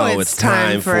now it's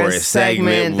time for a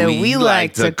segment that we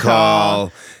like to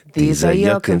call These are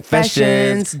your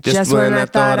confessions. Just when I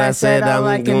thought I said all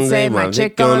I can say, my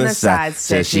chick on the side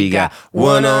said she got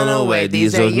one on the way.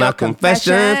 These are your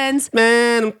confessions.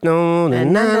 Man,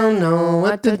 and I don't know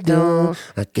what to do.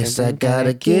 I guess I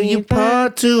gotta give you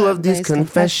part 2 of these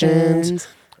confessions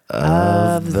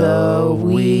of the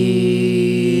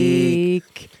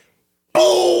week.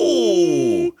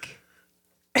 Oh!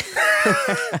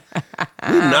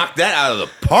 We knocked that out of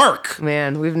the park.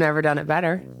 Man, we've never done it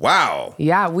better. Wow.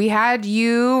 Yeah, we had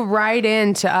you write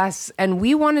in to us, and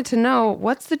we wanted to know,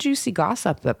 what's the juicy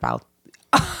gossip about?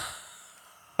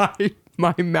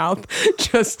 My mouth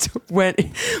just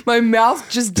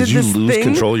did Did you this lose thing.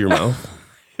 control of your mouth?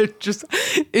 It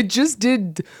just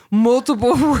did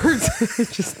multiple words.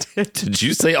 It just did. Did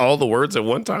you say all the words at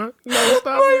one time?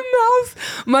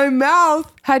 My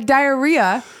mouth had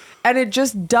diarrhea, and it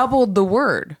just doubled the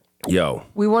word. Yo.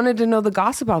 We wanted to know the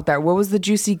gossip out there. What was the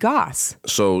juicy goss?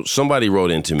 So somebody wrote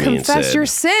into me and Confess said, your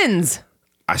sins.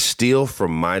 I steal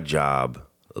from my job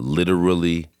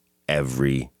literally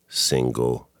every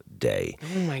single day.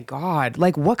 Oh my God.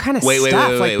 Like what kind of Wait,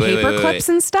 stuff? Like wait, paper clips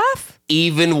and stuff?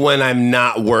 Even when I'm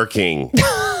not working,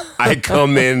 I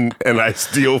come in and I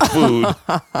steal food.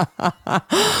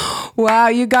 Wow,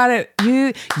 you got it.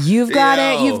 You've got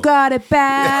it. You've got it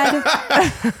bad.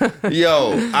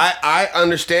 Yo, I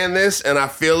understand this and I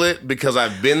feel it because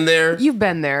I've been there. You've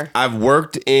been there. I've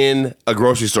worked in a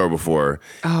grocery store before.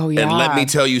 Oh yeah. And let me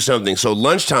tell you something. So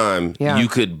lunchtime, Yeah. you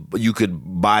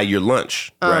could buy your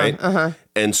lunch, right?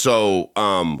 And so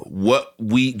what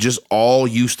we just all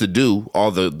used to do,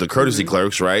 all the courtesy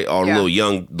clerks, right? All Yeah.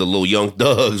 the little young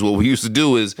thugs, what we used to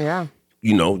do is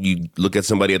you know, you look at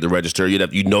somebody at the register,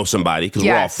 you know somebody because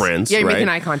we're all friends. Yeah, you're right? making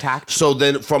eye contact. So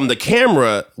then from the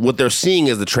camera, what they're seeing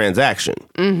is the transaction.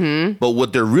 Mm-hmm. But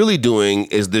what they're really doing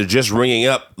is they're just ringing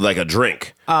up like a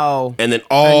drink. Oh. And then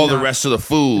all the rest of the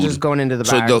food. Just going into the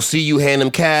So bag. they'll see you hand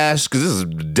them cash because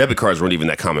debit cards weren't even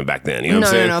that common back then. You know what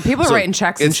I'm saying? No. People are writing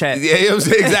checks and shit. Yeah, you know what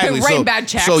I'm saying? Exactly. Writing bad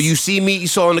checks. So you see me,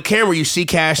 so on the camera, you see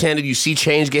cash handed, you see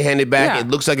change get handed back. Yeah. It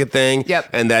looks like a thing. Yep.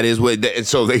 And that is what, and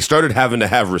so they started having to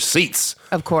have receipts.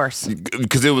 Of course.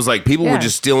 Because it was like people were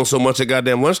just stealing so much at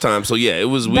goddamn lunchtime. So yeah, it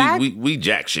was we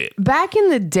jack shit. Back in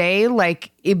the day,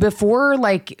 like before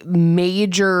like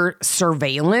major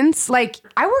surveillance, like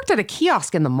I worked at a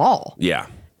kiosk in the mall. Yeah.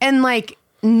 And like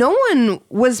no one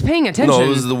was paying attention. No, it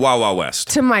was the Wild Wild West.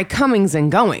 To my comings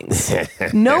and goings.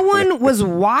 No one was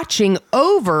watching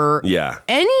over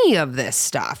any of this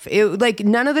stuff. It, like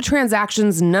none of the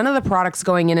transactions, none of the products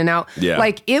going in and out. Yeah.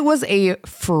 Like it was a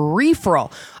free for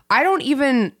all. I don't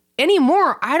even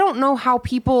anymore. I don't know how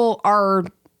people are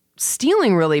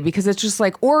stealing really because it's just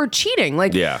like, or cheating.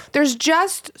 Like there's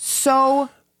just so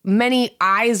many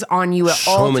eyes on you at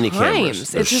all many times.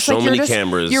 Cameras. There's It's just so like many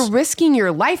cameras. You're risking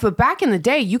your life. But back in the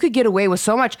day, you could get away with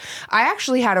so much. I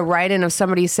actually had a write-in of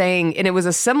somebody saying, and it was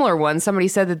a similar one. Somebody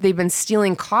said that they've been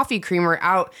stealing coffee creamer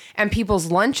out and people's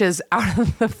lunches out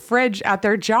of the fridge at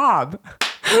their job.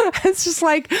 It's just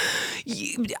like,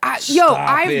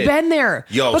 I've been there.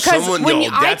 Because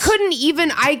I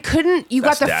couldn't, you got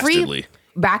That's the dastardly. free.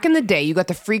 Back in the day, you got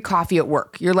the free coffee at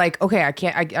work. You're like, okay,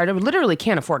 I literally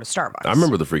can't afford a Starbucks. I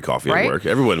remember the free coffee at work.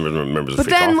 Everyone remembers the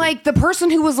free coffee. But then, like, the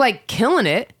person who was, like, killing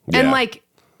it and, like,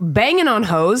 banging on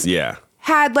hose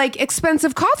had, like,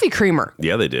 expensive coffee creamer.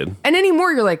 Yeah, they did. And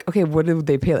anymore, you're like, okay, what did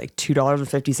they pay? Like,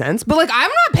 $2.50? But, like, I'm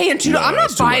not paying $2. I'm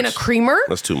not buying a creamer.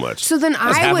 That's too much. So then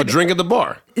That's half a drink at the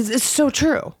bar. It's so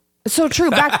true. It's so true.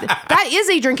 That is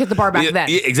a drink at the bar back then.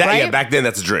 Yeah, exactly. Right? Yeah, back then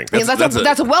that's a drink.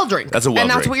 That's a well drink. That's a well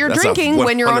and that's drink. what you're That's drinking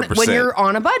when you're on a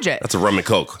budget. That's a rum and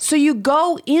coke. So you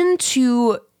go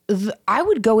into I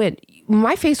would go in.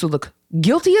 My face would look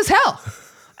guilty as hell,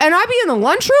 and I'd be in the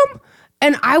lunchroom.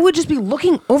 And I would just be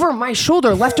looking over my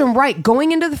shoulder, left and right,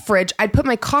 going into the fridge. I'd put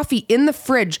my coffee in the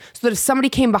fridge so that if somebody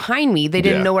came behind me, they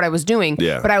didn't know what I was doing.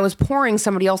 Yeah. But I was pouring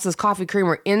somebody else's coffee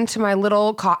creamer into my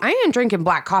little I ain't drinking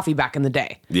black coffee back in the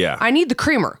day. Yeah. I need the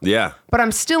creamer. Yeah. But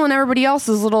I'm still in everybody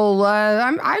else's little.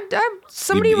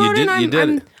 Somebody wrote in. I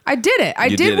did it. I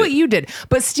did what you did.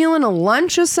 But stealing a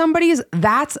lunch of somebody's,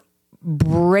 that's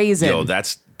brazen. Yo,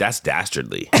 that's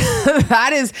dastardly. That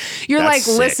is, you're That's like,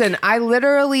 sick. listen, I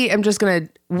literally am just gonna,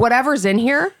 whatever's in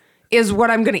here is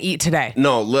what I'm going to eat today.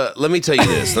 No, let me tell you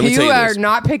this. Let me You tell you are this.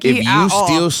 not picky If at you all.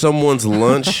 steal someone's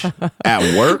lunch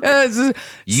at work,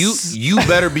 you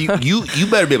better be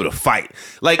able to fight.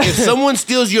 Like if someone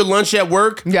steals your lunch at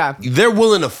work, Yeah. they're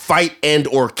willing to fight and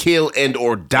or kill and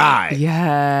or die.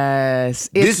 Yes.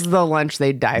 It's the lunch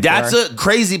they die That's for. a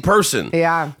crazy person.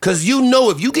 Yeah. Because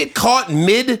if you get caught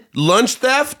mid lunch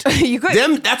theft,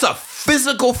 that's a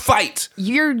physical fight.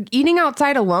 You're eating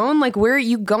outside alone? Like, where are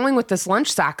you going with this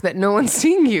lunch sack that no one's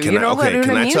seeing you? Can You know what I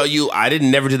I mean? tell you, I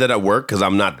never did that at work because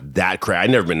I'm not that crazy. I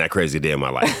never been that crazy a day in my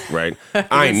life, right?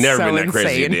 I ain't is never so been that crazy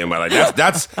a insane. day in my life.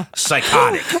 That's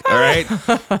psychotic, all right?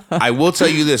 I will tell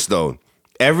you this, though.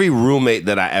 Every roommate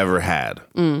that I ever had,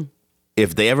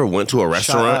 if they ever went to a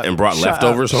restaurant and brought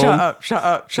leftovers home, Shut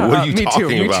up. what are you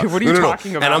talking about? What are you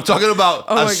talking about? And I'm talking about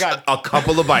Oh my God. a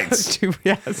couple of bites.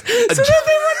 Yes. So that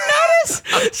they wouldn't notice.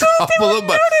 So that they Couple wouldn't of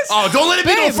bites. notice. Oh, don't let it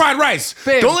be no Babe. fried rice.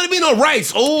 Babe. Don't let it be no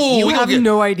rice. Oh, You we gonna have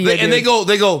no idea, And they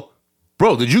dude. go,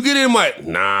 bro, did you get in my?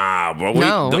 Nah, bro.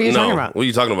 No, what are you talking about? What are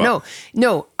you talking about?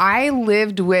 No. I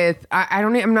lived with. I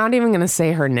don't. I'm not even gonna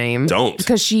say her name. Don't.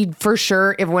 Because she for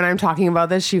sure. If when I'm talking about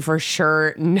this, she for sure.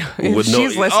 If Would know-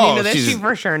 she's listening to this, she's- she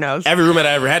for sure knows. Every roommate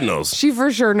I ever had knows. She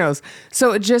for sure knows.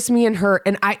 So it's just me and her.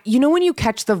 And you know when you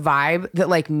catch the vibe that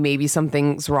like maybe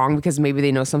something's wrong because maybe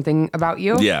they know something about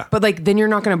you. Yeah. But like then you're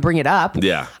not gonna bring it up.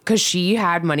 Yeah. Because she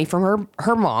had money from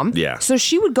her mom. Yeah. So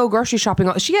she would go grocery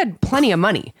shopping. She had plenty of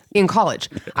money in college.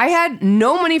 I had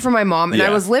no money from my mom, and I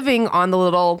Yeah. was living on the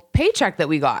little paycheck that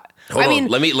we got. Hold on.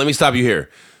 Let me stop you here.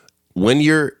 When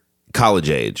you're college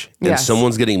age and Yes.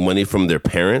 someone's getting money from their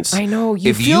parents, I know, you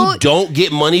if feel- you don't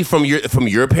get money from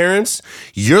your parents,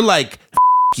 you're like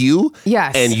you.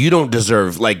 Yes. And you don't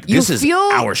deserve this is feel-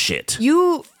 our shit.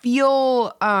 You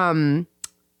feel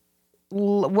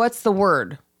what's the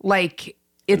word? Like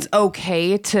it's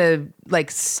okay to like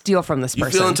steal from this You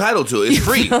person. feel entitled to it. It's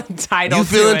free. entitled You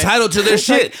feel to it. entitled to their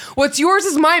shit. What's yours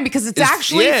is mine because it's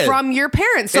actually yeah. from your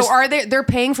parents. So It's- they're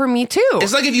paying for me too.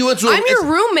 It's like if you went to I'm your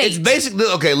roommate. It's basically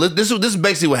okay. This is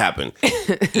basically what happened.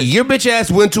 Your bitch ass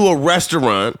went to a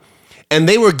restaurant and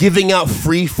they were giving out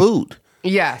free food.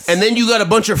 Yes. And then you got a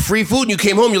bunch of free food and you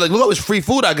came home, you're like, look all this free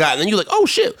food I got. And then you're like, oh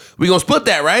shit, we gonna split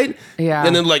that, right? Yeah.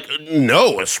 And then like,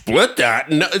 no, split that.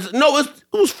 No, it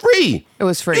was free. It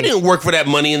was free. You didn't work for that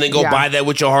money and then go Yeah. buy that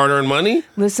with your hard-earned money.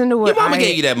 Listen to what Your mama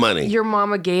gave you that money. Your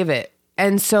mama gave it.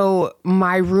 And so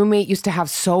my roommate used to have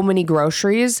so many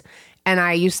groceries, and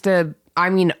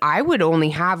I would only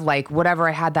have like whatever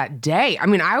I had that day. I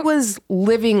mean, I was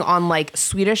living on like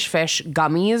Swedish fish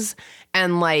gummies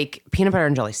and like peanut butter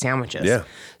and jelly sandwiches. Yeah.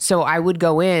 So I would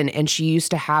go in, and she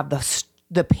used to have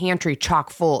the pantry chock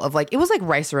full of like, it was like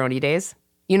rice-a-roni days.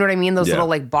 You know what I mean? Those Yeah. little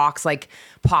like box like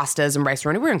pastas and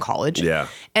rice-a-roni. We were in college. Yeah.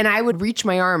 And I would reach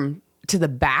my arm to the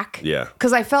back. Yeah.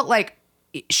 Because I felt like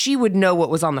she would know what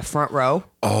was on the front row.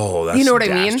 Oh, that's You know what I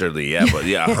mean? dastardly. Yeah, but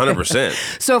yeah, 100%.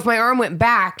 So if my arm went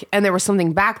back and there was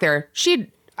something back there, she'd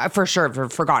for sure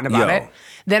have forgotten about Yo. it.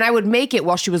 Then I would make it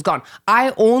while she was gone.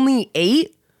 I only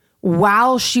ate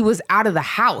while she was out of the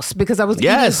house because I was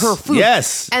Yes, eating her food.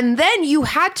 yes. And then you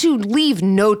had to leave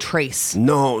no trace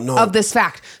No. of this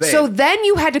fact. Babe. So then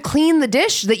you had to clean the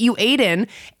dish that you ate in.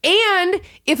 And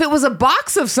if it was a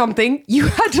box of something, you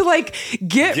had to like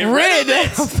get rid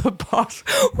of the box.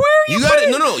 Where are you You got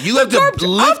putting no. You have to garbage?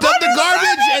 lift up the Under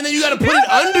garbage and then you got to put it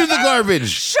under the garbage.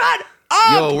 Shut up.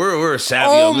 Yo, we're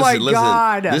savvy. Oh Yo, my listen.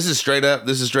 God. This is straight up.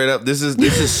 This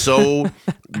is so.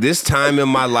 This time in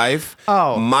my life.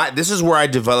 This is where I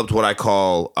developed what I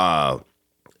call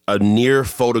a near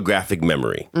photographic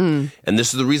memory, and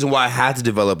this is the reason why I had to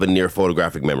develop a near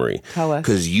photographic memory. Tell us.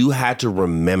 Because you had to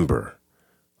remember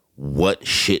what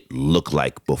shit looked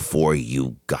like before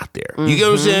you got there. You get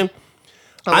what I'm saying?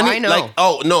 Oh, I know. Like,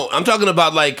 oh no, I'm talking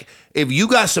about like if you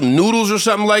got some noodles or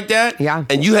something like that, Yeah.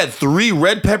 and you had 3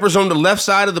 red peppers on the left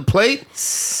side of the plate. I'm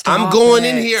Stop going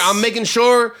in it. here. I'm making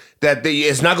sure that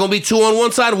it's not going to be 2 on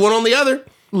one side, 1 on the other.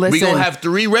 We're Listen. going to have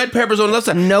 3 red peppers on the left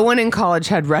side. No one in college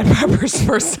had red peppers,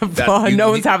 first of That- all. you- No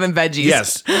you- one's having veggies.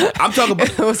 Yes. I'm talking about.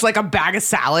 It was like a bag of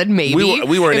salad, maybe.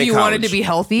 We weren't if in you college. wanted to be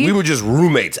healthy. We were just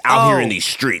roommates out here Oh. in these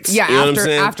streets. Yeah, you know what I'm after-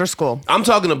 saying? after school. I'm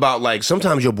talking about like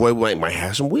sometimes your boy might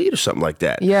have some weed or something like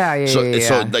that. Yeah, So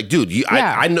yeah. like, dude, Yeah.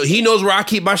 I know he knows where I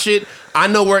keep my shit. I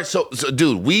know where. So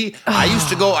dude, I used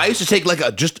to take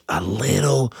like just a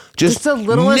little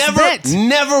littlest bit.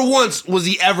 Never once was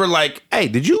he ever like, hey,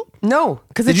 did you? No,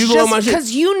 because Did it's you go on my just shit?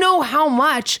 because you know how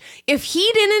much. If he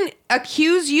didn't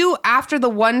accuse you after the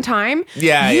one time, you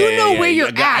know where you're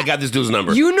at. I got this dude's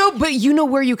number. You know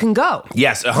where you can go.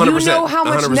 Yes, 100%. You know how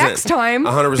much 100%, next time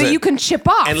 100%. that you can chip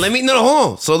off. And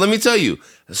hold on. So let me tell you.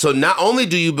 So not only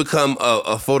do you become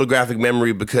a photographic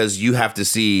memory because you have to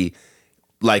see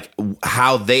like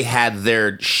how they had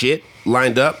their shit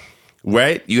lined up,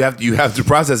 right? You have to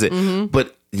process it. Mm-hmm.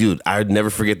 But dude, I'd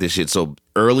never forget this shit. So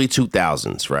early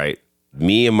 2000s, right?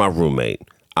 Me and my roommate,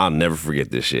 I'll never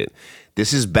forget this shit.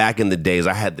 This is back in the days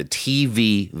I had the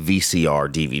TV VCR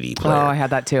DVD player. Oh, I had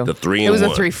that too. The 3-in-1. It was a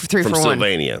three for from one.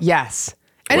 Sylvania. Yes.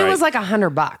 And Right. It was like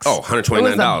 $100. Oh,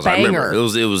 $129. It was a I remember. banger. It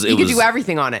you could was do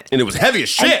everything on it. and it was heavy as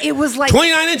shit. And it was like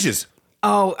 29 inches.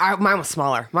 Oh, mine was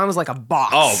smaller. Mine was like a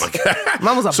box. Oh my god.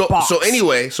 Mine was a box. So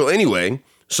anyway,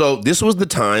 so this was the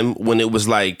time when it was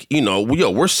like,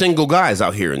 we're single guys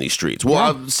out here in these streets. Well,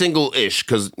 I'm single-ish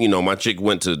because, my chick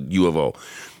went to U of O.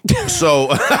 So,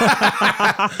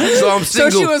 I'm single. So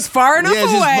she was far enough away. Yeah,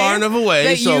 she's far enough away.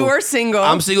 That so you were single.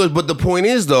 I'm single. But the point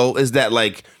is, though, is that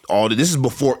like this is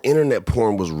before internet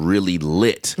porn was really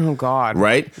lit. Oh God.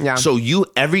 Right? Yeah. So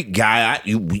every guy,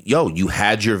 you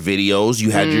had your videos, you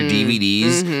had your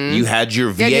DVDs, you had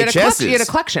your VHSs. You had a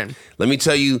collection. Let me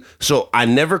tell you, so I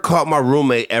never caught my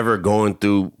roommate ever going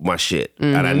through my shit.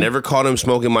 And I never caught him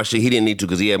smoking my shit. He didn't need to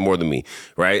because he had more than me,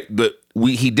 right? But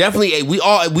he definitely ate.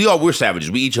 We're savages.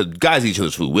 Guys eat each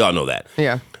other's food. We all know that.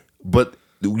 Yeah. But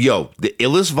the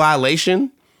illest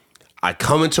violation, I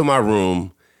come into my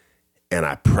room and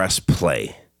I press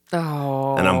play.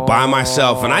 Oh. And I'm by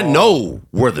myself and I know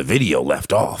where the video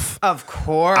left off. Of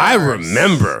course. I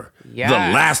remember Yes. the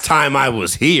last time I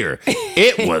was here.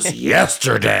 It was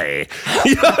yesterday.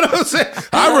 You know what I'm saying?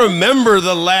 I remember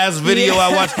the last video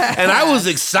I watched, and I was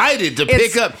excited to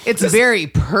pick up. It's very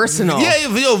personal. Yeah,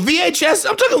 VHS.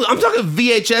 I'm talking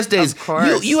VHS days. Of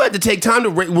course. You had to take time to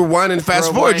rewind and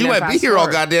fast forward. You might be here all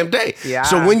goddamn day. Yeah.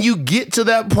 So when you get to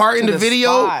that part in the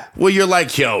video spot. where you're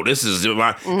like, "Yo, this is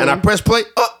my," and I press play.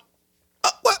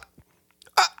 What?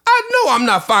 I know I'm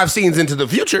not 5 scenes into the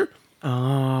future.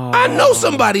 Oh. I know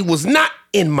somebody was not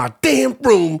in my damn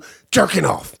room jerking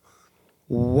off.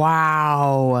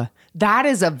 Wow. That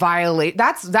is a violate.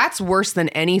 That's worse than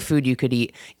any food you could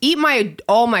eat. Eat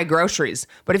all my groceries,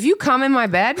 but if you come in my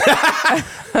bed, I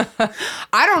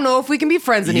don't know if we can be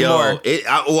friends anymore.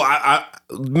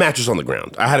 Mattress on the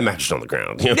ground. I had a mattress on the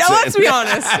ground. You know Now, what I'm let's saying? be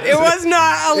honest. It was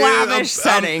not a lavish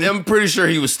setting. I'm pretty sure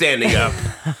he was standing up.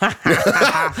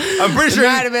 I'm pretty sure It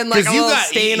might have been like 'cause a little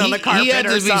stain on the carpet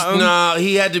or something. No,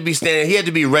 he had to be standing. He had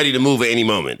to be ready to move at any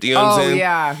moment. You know what I'm saying?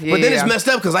 Yeah. But then it's messed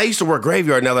up because I used to work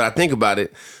graveyard. Now that I think about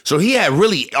it, so he had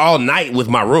really all night with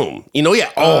my room. He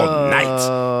had all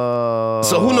night.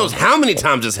 So who knows how many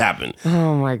times this happened?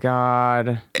 Oh my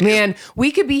God, man,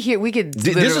 we could be here. We could.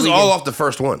 This is all off the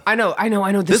first one. I know.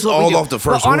 This is what all we do. off the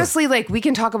first but one. honestly, like we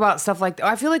can talk about stuff like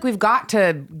I feel like we've got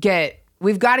to get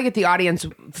the audience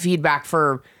feedback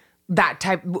for that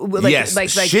type. Like, yes, like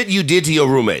shit you did to your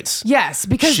roommates. Yes,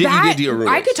 because Shit you did to your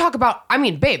roommates. I could talk about. I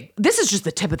mean, babe, this is just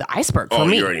the tip of the iceberg for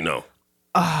me. You already know.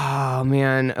 Oh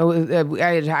man,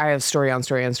 I have story on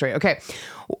story on story. Okay,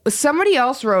 somebody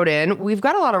else wrote in. We've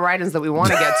got a lot of write-ins that we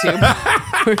want to get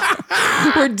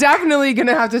to. We're definitely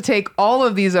gonna have to take all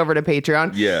of these over to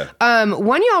Patreon. Yeah.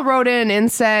 One y'all wrote in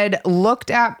and said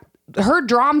looked at her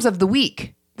drams of the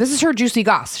week. This is her juicy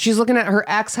goss. She's looking at her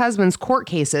ex-husband's court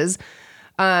cases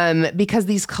because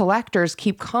these collectors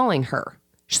keep calling her.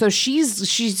 So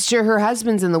she's her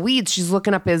husband's in the weeds. She's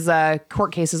looking up his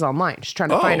court cases online. She's trying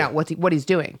to find out what he's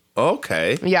doing.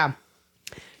 Okay. Yeah.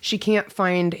 She can't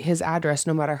find his address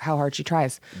no matter how hard she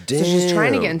tries. Damn. So she's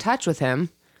trying to get in touch with him.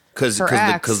 Because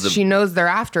she knows they're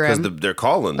after him. Because they're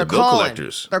calling. The bill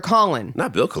collectors. They're calling.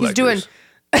 Not bill collectors.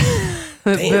 He's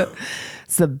doing... Damn.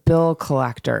 It's the bill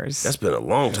collectors. That's been a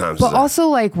long time But since also,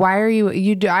 like, why are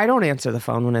you do? I don't answer the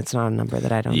phone when it's not a number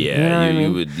that I don't. Yeah, you know what I mean?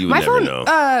 you would My never phone,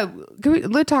 know.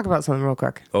 Let's talk about something real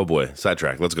quick. Oh boy,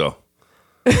 sidetrack. Let's go.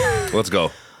 Let's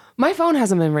go. My phone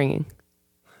hasn't been ringing.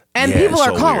 And Yeah, people it's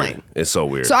are so calling. weird. It's so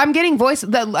weird. So I'm getting voice.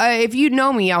 If you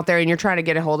know me out there and you're trying to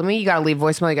get a hold of me, you got to leave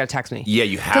voicemail. You got to text me. Yeah,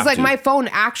 you have Because like to. my phone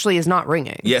actually is not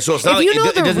ringing. Yeah, so it's not. If you know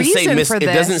it the doesn't say reason for It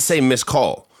this, doesn't say missed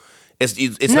call. It's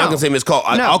No. not gonna say missed call.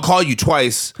 No. I'll call you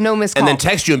twice. No missed And then call.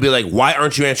 text you and be like, "Why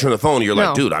aren't you answering the phone?" And you're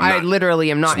like, "Dude, I'm not." I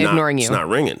literally am not ignoring you. It's not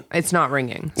ringing. It's not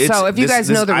ringing. It's- So if you guys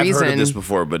know the I've reason, heard of this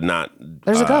before, but not.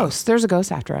 there's a ghost. There's a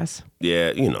ghost after us. Yeah,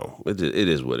 it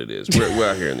is what it is. We're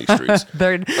out here in these streets.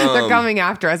 They're coming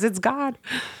after us. It's God.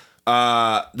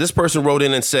 This person wrote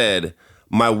in and said,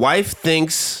 my wife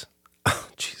thinks... Oh,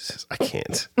 Jesus, I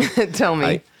can't. Tell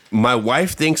me. My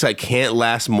wife thinks I can't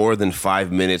last more than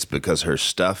 5 minutes because her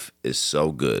stuff is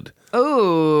so good.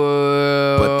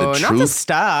 Oh, But the not the truth-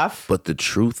 stuff. But the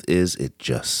truth is, it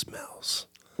just smells.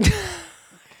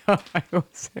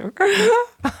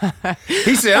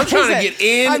 He said, I'm trying to get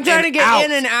in I'm trying to get out.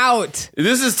 in and out.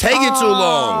 This is taking too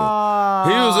long.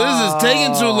 This is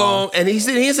taking too long. And he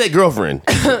said girlfriend.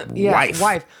 Yeah,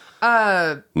 wife.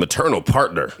 Maternal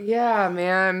partner. Yeah,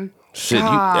 man. Shit,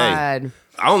 God.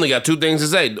 I only got two things to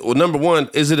say. Well, number one,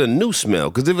 is it a new smell?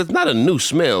 Because if it's not a new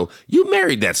smell, you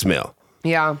married that smell.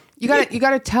 Yeah. You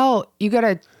gotta tell. You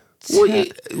gotta. Well,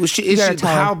 gotta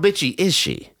tell her. how bitchy is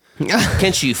she?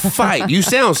 Can she fight? You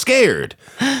sound scared.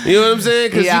 You know what I'm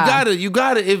saying? Because you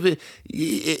gotta.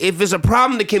 If it's a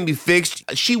problem that can be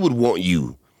fixed, she would want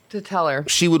you. To tell her.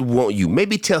 She would want you.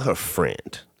 Maybe tell her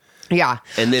friend. Yeah.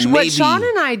 And then what maybe- Sean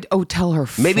and I tell her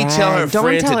friend. Maybe tell her Don't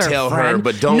friend to tell her, friend.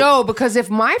 but don't- No, because if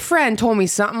my friend told me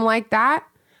something like that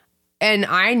and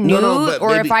I knew but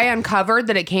or maybe- if I uncovered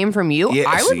that it came from you,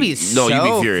 I would be so you'd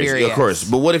be furious. furious. Of course.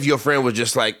 But what if your friend was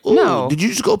just like, ooh, No. did you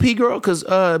just go pee, girl? Because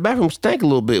bathroom stank a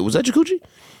little bit. Was that your coochie?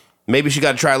 Maybe she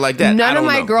got to try it like that. I None don't of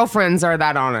my know. girlfriends are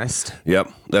that honest.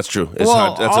 Yep, that's true. It's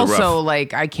Well, hard. That's also, a rough.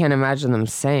 like, I can't imagine them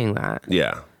saying that.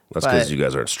 Yeah, that's but- because you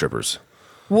guys aren't strippers.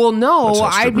 Well, no, That's how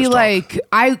I'd be strippers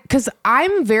like, because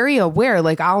I'm very aware.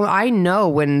 Like, I know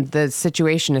when the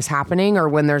situation is happening or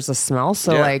when there's a smell.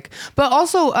 So, Yeah. like, but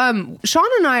also, Sean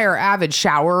and I are avid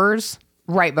showerers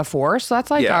right before. So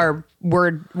that's like Yeah. our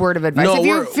word of advice. No, if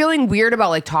you're we're- feeling weird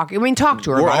about like talking, I mean, talk to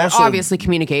her We're about also- it. Obviously,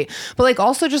 communicate. But like,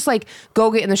 also just like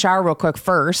go get in the shower real quick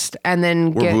first, and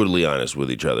then We're get. brutally honest with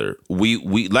each other. We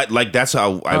like that's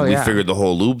how we yeah. figured the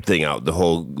whole lube thing out, the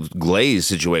whole glaze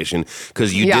situation.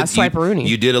 Because you Yeah, did swipe-a-rooney.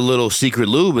 you did a little secret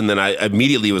lube, and then I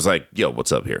immediately was like, "Yo,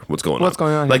 what's up here? What's going on? What's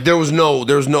going on here? Like there was no.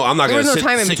 I'm not There gonna was no sit,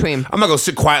 time in sit- between. I'm not gonna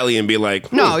sit quietly and be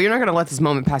like, No, you're not gonna let this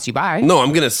moment pass you by. No,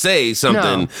 I'm gonna say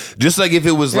something. No. Just like if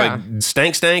it was Yeah. like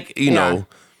stank, you know,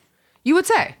 You would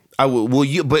say. I would. Well,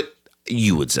 you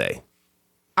would say.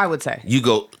 I would say. You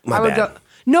go. My I would bad. go.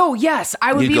 No, yes,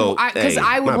 I would You'd be go, because "Hey,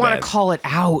 I would my want bad." to call it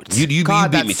out. You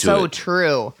God, beat that's me to so it.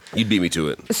 true. You beat me to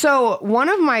it. So one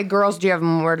of my girls, do you have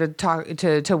more to talk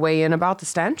to weigh in about the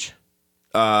stench?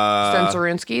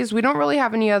 Stensorinskis. We don't really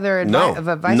have any other No,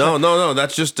 advice. no.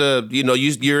 That's just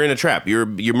you're in a trap. You're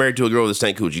married to a girl with a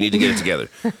stank cooch. You need to get it together.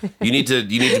 You need to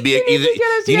be You need to get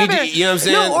us you need together. to, you know what I'm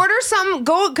saying? No, order some.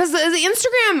 Go because the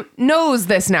Instagram knows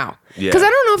this now. Yeah. Because I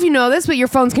don't know if you know this, but your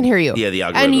phones can hear you. Yeah, the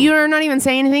algorithm. And you're not even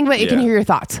saying anything, but it can Yeah. hear your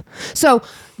thoughts. So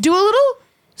do a little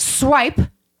swipe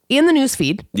in the news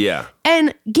feed. Yeah.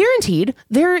 And guaranteed,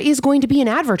 there is going to be an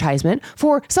advertisement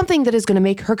for something that is going to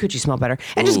make her coochie smell better.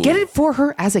 And just get it for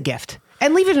her as a gift.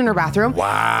 And leave it in her bathroom.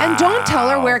 Wow. And don't tell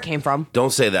her where it came from.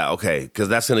 Don't say that, okay? Because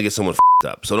that's gonna get someone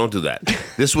up. So don't do that.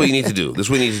 This is what you need to do. This is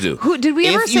what you need to do. Did we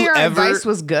ever If say you our ever- advice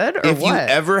was good or If what? you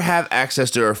ever have access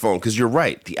to her phone, because you're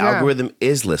right, the algorithm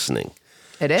is listening.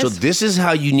 It is. So this is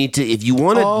how you need to, if you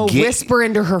want to get whisper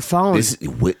into her phone.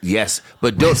 yes,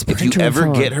 but don't. Whisper If you into her ever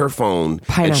phone. get her phone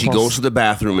and she Pineapples. goes to the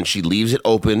bathroom and she leaves it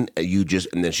open,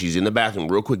 and then she's in the bathroom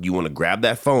real quick. You want to grab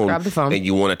that phone, Grab the phone. and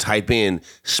you want to type in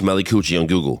 "smelly coochie" on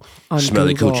Google. On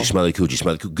Smelly Google. coochie, smelly coochie,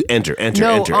 smelly coochie. Enter.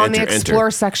 no, on the enter. explore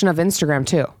section of Instagram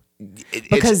too.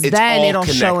 Because It's then all it'll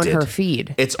show in connected. her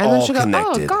feed. It's and all then she'll go,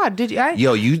 connected. oh God, did you?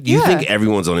 Yo, you Yeah. think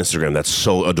everyone's on Instagram? That's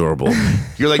so adorable.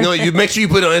 You're like, no, you make sure you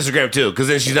put it on Instagram too, because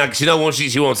then she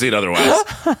won't see it otherwise.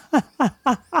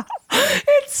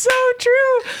 It's so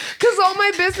true. Because all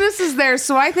my business is there,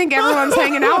 so I think everyone's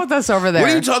hanging out with us over there.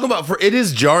 What are you talking about? It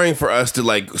is jarring for us to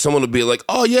like someone to be like,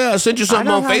 oh yeah, I sent you something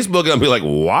on don't have- Facebook, and I'll be like,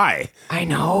 why? I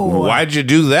know. Why'd you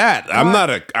do that? I'm not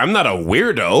a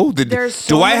weirdo. There's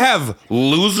so do I much- have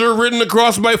loser written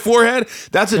across my forehead?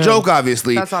 That's a joke,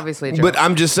 obviously. That's obviously a joke. But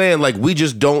I'm just saying, like, we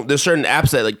just don't. There's certain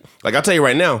apps that, like I'll tell you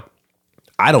right now,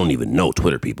 I don't even know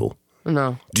Twitter people.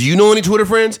 No. Do you know any Twitter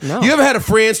friends? No. You ever had a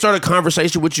friend start a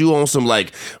conversation with you on some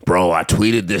like, bro, I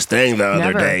tweeted this thing the other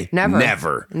Never. day.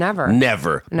 Never.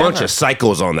 Never. Bunch of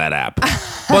psychos on that app.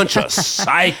 Bunch of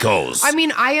psychos. I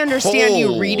mean, I understand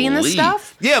you reading this Holy-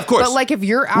 stuff. Yeah, of course. But like if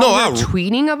you're out No, there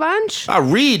tweeting a bunch, I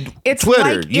read it's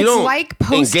Twitter. like You it's don't like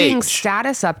posting engage.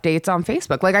 status updates on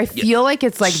Facebook. Like I feel like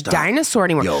it's like Stop. dinosaur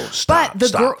anymore. Yo, stop.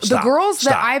 But the girls that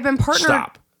stop, I've been partnered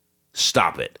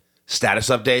Stop it. Status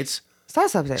updates.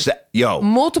 status updates. Yo,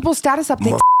 Multiple status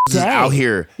updates is a day. out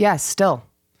here. Yes, still.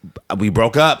 We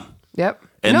broke up. Yep.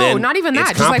 And no, then not even it's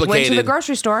that. Just like went to the complicated.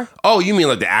 grocery store. Oh, you mean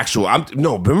like the actual?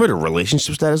 No, remember the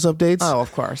relationship status updates? Oh,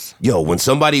 of course. Yo, when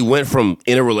somebody went from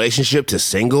in a relationship to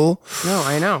single, No,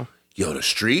 I know. Yo, the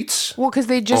streets. Well, because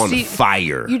they just on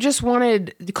fire. You just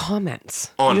wanted the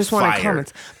comments. On you just fire. wanted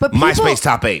comments. But people, MySpace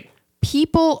top 8.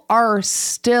 People are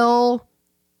still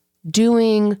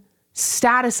doing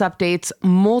status updates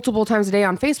multiple times a day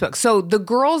on Facebook. So the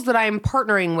girls that I'm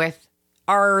partnering with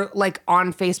are like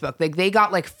on Facebook. Like they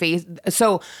got like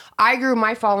So I grew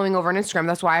my following over on Instagram.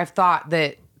 That's why I've thought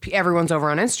that everyone's over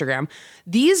on Instagram.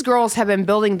 These girls have been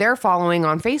building their following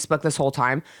on Facebook this whole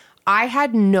time. I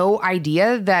had no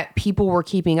idea that people were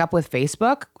keeping up with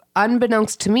Facebook.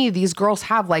 Unbeknownst to me, these girls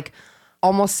have like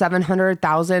almost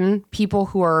 700,000 people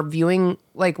who are viewing,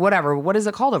 like whatever. What is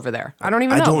it called over there? I don't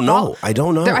even know. I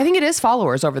don't know. I think it is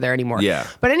followers over there anymore. Yeah.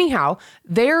 But anyhow,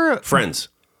 they're Friends.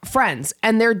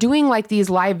 And they're doing like these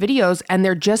live videos and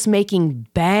they're just making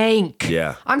bank.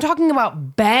 Yeah. I'm talking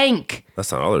about bank.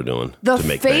 That's not all they're doing. The to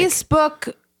make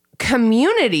Facebook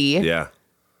community Yeah.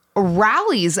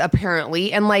 rallies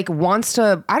apparently and like wants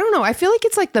to, I don't know. I feel like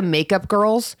it's like the makeup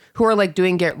girls who are like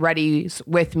doing get ready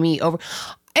with me over.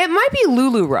 It might be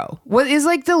LuLaRoe. What is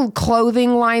like the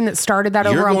clothing line that started that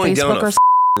over on Facebook or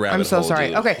I'm so sorry.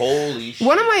 Dude. Okay. Holy shit.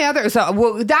 One of my other,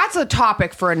 well, that's a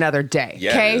topic for another day.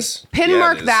 Yeah, okay. it is. Pin Yeah,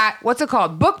 mark it is. that. What's it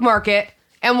called? Bookmark it,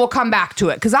 and we'll come back to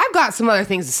it because I've got some other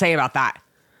things to say about that.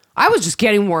 I was just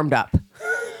getting warmed up.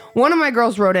 One of my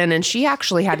girls wrote in, and she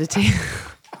actually had to take.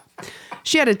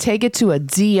 She had to take it to a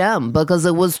DM because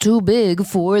it was too big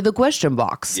for the question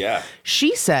box. Yeah.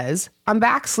 She says, I'm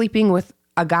back sleeping with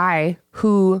a guy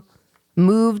who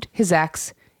moved his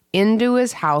ex into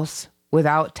his house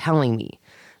without telling me.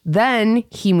 Then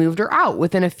he moved her out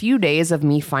within a few days of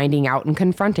me finding out and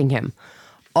confronting him.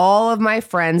 All of my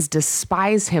friends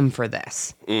despise him for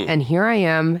this. And here I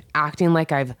am acting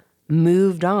like I've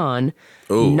moved on,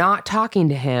 not talking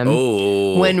to him,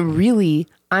 when really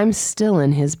I'm still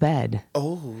in his bed.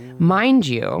 Mind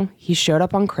you, he showed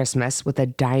up on Christmas with a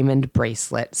diamond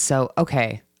bracelet. So,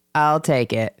 okay, I'll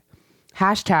take it.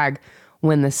 Hashtag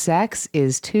when the sex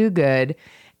is too good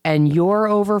and you're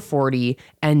over 40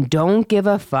 and don't give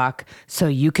a fuck so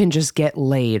you can just get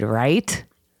laid, right?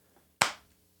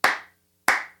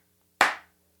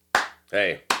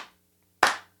 Hey,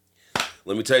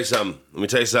 let me tell you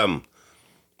something.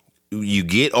 You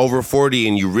get over 40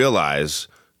 and you realize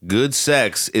good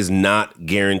sex is not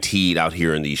guaranteed out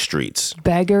here in these streets.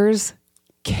 Beggars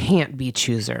can't be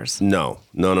choosers. No.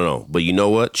 But you know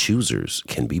what? Choosers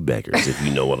can be beggars, if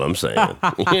you know what I'm saying.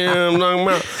 Yeah, I'm talking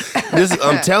about.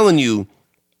 I'm telling you,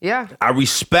 Yeah, I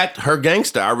respect her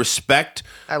gangster.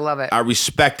 I love it. I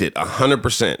respect it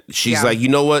 100%. She's Yeah. like, you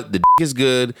know what? The dick is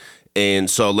good. And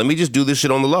so let me just do this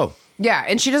shit on the low. Yeah,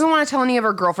 and she doesn't want to tell any of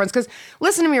her girlfriends because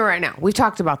listen to me right now. We've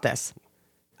talked about this.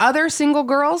 Other single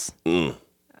girls,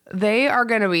 they are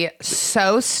going to be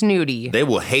so snooty. They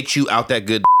will hate you out that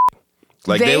good.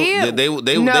 Like They they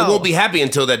won't be happy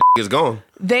until that is gone.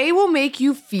 They will make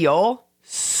you feel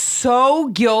so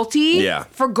guilty Yeah.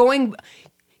 for going.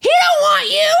 He don't want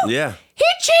you. Yeah. He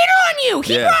cheated on you.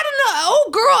 He Yeah. brought an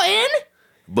old girl in,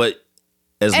 But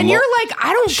as and you're like,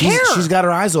 I don't care. She's got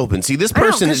her eyes open. See, this know,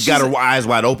 person 'cause has got her eyes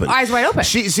wide open. Eyes wide open.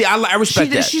 I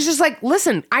respect that. She's just like,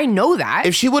 listen, I know that.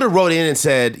 If she would have wrote in and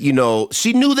said, you know,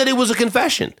 she knew that it was a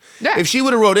confession. Yeah. If she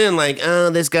would have wrote in like, oh,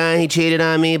 this guy, he cheated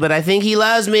on me, but I think he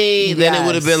loves me, then it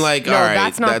would have been like, No, all right.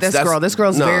 that's not this girl. This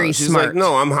girl's very she's smart. Like,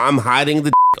 no, I'm hiding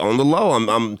the on the low.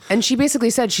 I'm And she basically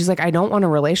said, she's like, I don't want a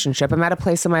relationship. I'm at a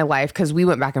place in my life because we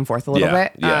went back and forth a little Yeah,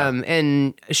 bit. yeah.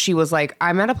 And she was like,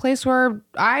 I'm at a place where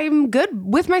I'm good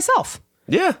with myself.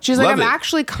 yeah. She's like, love I'm it.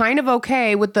 actually kind of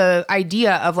okay with the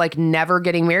idea of like never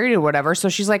getting married or whatever. So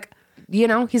she's like, you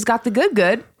know, he's got the good,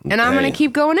 and I'm Hey. going to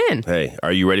keep going in. Hey,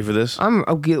 are you ready for this?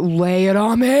 Lay it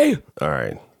on me. All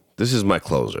right. This is my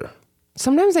closer.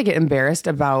 Sometimes I get embarrassed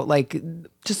about like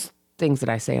just things that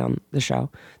I say on the show,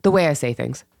 the way I say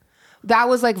things. That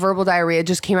was like verbal diarrhea. It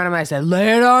just came out of my, I said,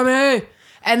 lay it on me.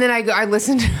 And then I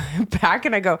listened back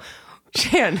and I go,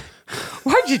 Shan,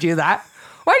 why'd you do that?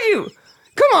 Why'd you,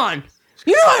 come on.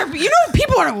 You know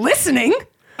people are listening.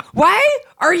 Why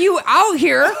are you out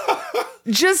here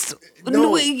just,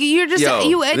 you're just,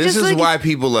 Yo, this just is like, why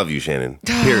people love you, Shannon.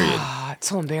 Period. it's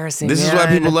so embarrassing. This is why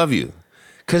people love you.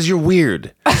 Because you're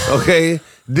weird. Okay?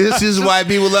 This is why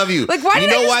people love you. Like, why you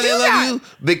did I know just why do they that? love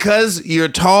you? Because you're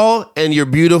tall and you're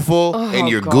beautiful and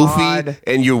you're God. goofy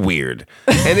and you're weird.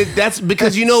 And that's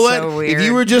because you know what? So If weird.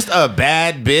 you were just a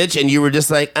bad bitch and you were just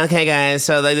like, okay, guys,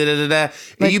 so like,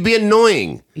 you'd be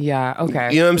annoying. Yeah,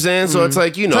 okay. You know what I'm saying? So it's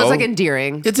like, you know. So it's like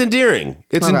endearing. It's endearing.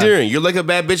 It's Okay. endearing. You're like a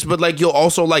bad bitch, but like you'll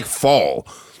also like fall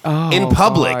in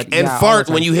public God. and Yeah, all fart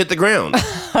the when time. you hit the ground.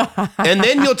 And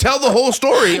then you'll tell the whole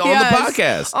story on the Yes.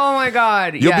 podcast. Oh my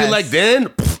God. You'll be like, then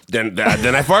Then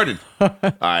I farted.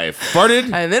 I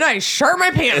farted. And then I sharted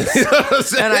my pants.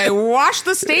 And I washed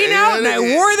the stain out, and I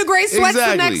wore the gray sweats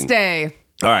the next day.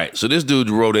 All right, so this dude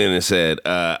wrote in and said,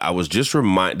 I was just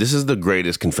reminded, this is the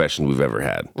greatest confession we've ever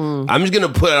had. I'm just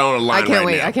going to put it on a line now.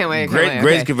 I can't wait.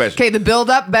 Greatest confession. Okay, the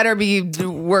build-up better be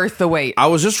worth the wait. I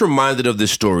was just reminded of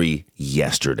this story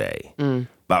yesterday.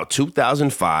 About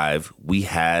 2005, we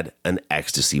had an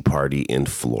ecstasy party in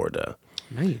Florida.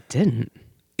 No, you didn't.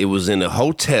 It was in a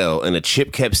hotel, and a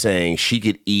chip kept saying she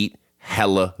could eat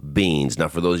hella beans. Now,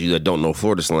 for those of you that don't know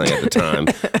Florida slang at the time,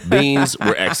 beans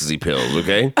were ecstasy pills,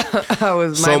 okay?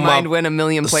 My mind went a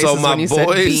million places when you said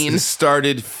beans. So my boys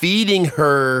started feeding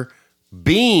her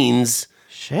beans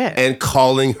and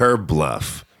calling her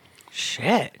bluff.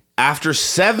 Shit. After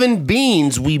 7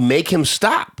 beans, we make him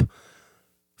stop.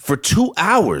 For 2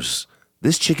 hours,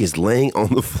 this chick is laying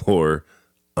on the floor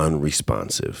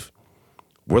unresponsive.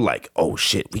 We're like, oh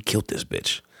shit, we killed this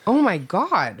bitch. Oh my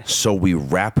God. So we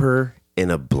wrap her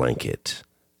in a blanket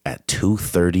at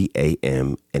 2:30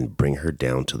 a.m. and bring her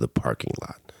down to the parking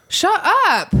lot. Shut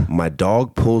up. My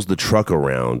dog pulls the truck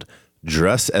around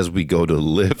just as we go to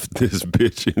lift this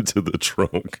bitch into the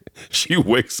trunk. She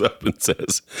wakes up and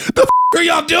says, "The f*** are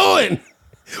y'all doing?"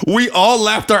 We all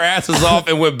laughed our asses off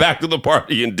and went back to the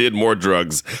party and did more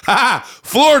drugs. Ha!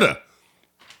 Florida.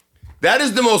 That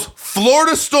is the most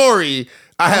Florida story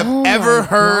I have ever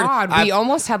heard. God, we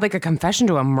almost had like a confession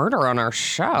to a murder on our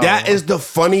show. That is the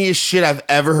funniest shit I've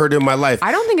ever heard in my life.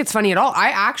 I don't think it's funny at all.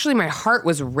 My heart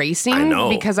was racing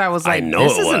because I was like,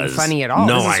 this isn't funny at all.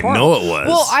 No, I know it was.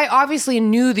 Well, I obviously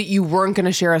knew that you weren't going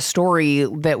to share a story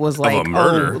that was like, a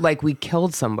murder. like we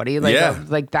killed somebody. Like,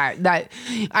 like that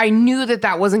I knew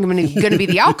that wasn't going to be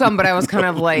the outcome, but I was kind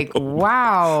of like,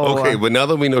 wow. Okay, but now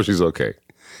that we know she's okay,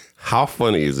 how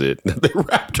funny is it that they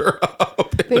wrapped her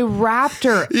up? They wrapped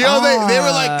her They were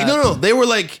like, no, they were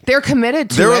like, they're committed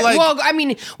to it. Like, well, I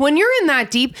mean, when you're in that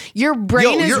deep, your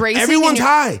brain is racing. Everyone's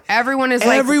high. Everyone is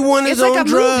Everyone is like on a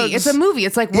drugs. movie. It's a movie.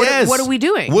 It's like, what are we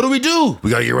doing? What do we do?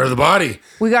 We got to get rid of the body.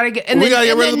 We got to get, and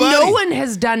then no one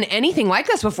has done anything like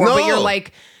this before, but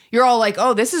you're all like,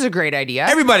 oh, this is a great idea.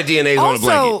 Everybody DNA is on a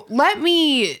blanket. Also, let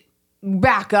me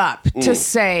back up to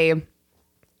say,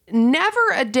 never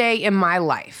a day in my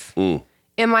life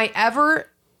am I ever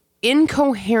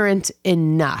incoherent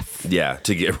enough. Yeah,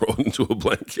 to get rolled into a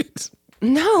blanket.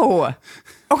 No.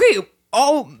 Okay.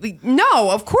 Oh,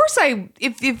 no. Of course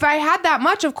if I had that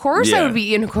much, of course I would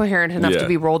be incoherent enough to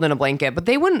be rolled in a blanket. But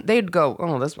they wouldn't, they'd go,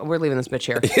 oh, we're leaving this bitch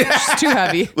here. She's too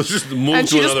heavy. Let's just move and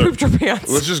to she another. just pooped her pants.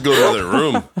 Let's just go to another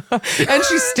room. And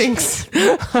she stinks.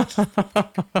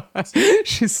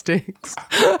 She stinks.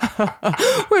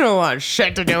 We don't want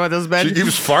shit to do with this bitch. She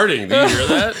keeps farting. Do you hear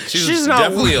that? She's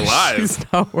definitely alive.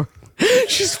 She's not working.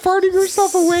 She's farting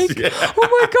herself awake. Yeah. Oh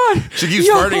my God. She keeps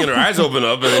farting and her eyes open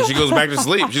up and then she goes back to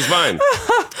sleep. She's fine.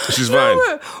 She's fine.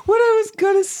 What I was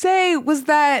going to say was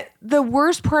that the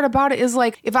worst part about it is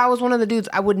like, if I was one of the dudes,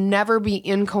 I would never be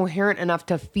incoherent enough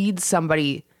to feed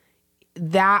somebody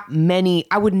that many.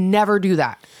 I would never do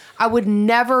that. I would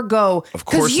never go. Of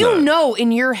course because you know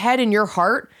in your head and your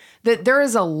heart that there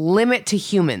is a limit to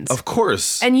humans. Of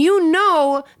course. And you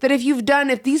know that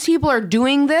if these people are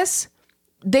doing this,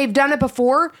 they've done it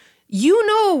before. You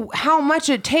know how much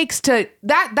it takes to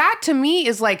that to me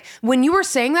is like, when you were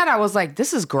saying that, I was like,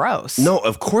 this is gross. No,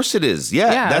 of course it is.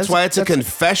 Yeah, that's why it's a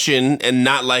confession and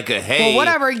not like a hey. Well,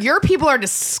 whatever. Your people are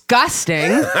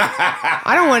disgusting.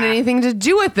 I don't want anything to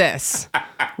do with this.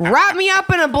 Wrap me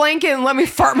up in a blanket and let me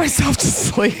fart myself to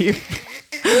sleep.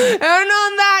 And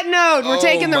on that note, we're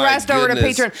taking the rest over to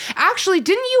Patreon. Actually,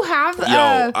 didn't you have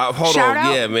hold shout on.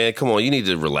 out? Yeah, man, come on. You need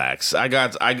to relax. I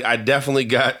definitely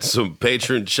got some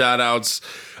patron shout outs.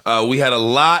 We had a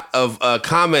lot of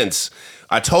comments.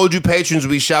 I told you patrons,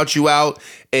 we shout you out,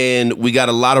 and we got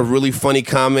a lot of really funny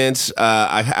comments.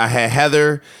 I had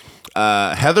Heather.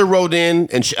 Heather wrote in,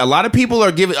 and a lot of people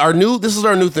are giving this is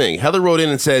our new thing. Heather wrote in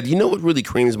and said, you know what really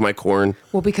creams my corn?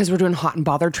 Well, because we're doing hot and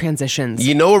bothered transitions.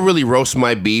 You know what really roasts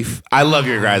my beef? I love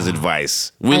your guys'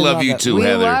 advice. We love you too,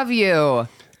 Heather. We love you.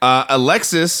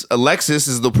 Alexis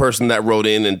is the person that wrote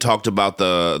in and talked about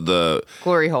the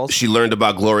glory holes. She learned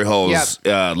about glory holes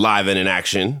live and in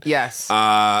action. Yes.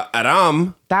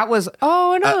 Adam. That was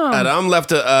Adam. Adam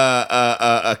left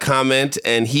a comment,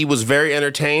 and he was very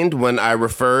entertained when I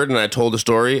referred and I told a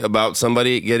story about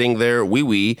somebody getting their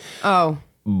wee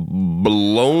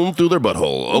blown through their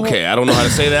butthole. Okay, I don't know how to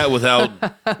say that without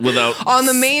on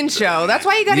the main show. That's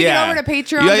why you got to get over to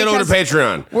Patreon. You got to get over to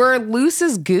Patreon. We're loose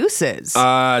as gooses.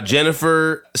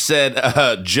 Jennifer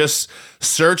said, just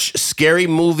search scary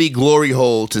movie glory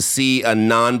hole to see a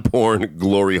non-porn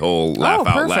glory hole. Laugh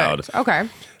out loud. Okay.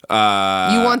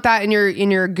 You want that in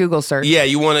your Google search. Yeah,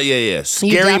 you want to. Yeah.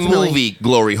 Scary definitely- movie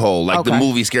glory hole, like the Okay.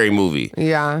 movie Scary Movie.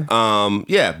 Yeah.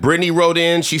 Yeah. Brittany wrote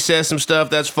in. She says some stuff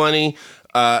that's funny.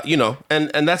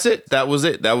 And that's it. That was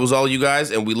it. That was all you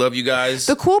guys, and we love you guys.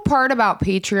 The cool part about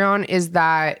Patreon is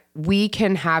that we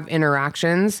can have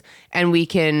interactions and we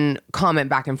can comment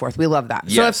back and forth. We love that.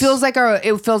 So it Yes. feels like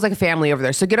a family over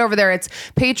there. So get over there. It's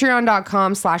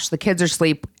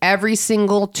patreon.com/thekidsaresleep. Every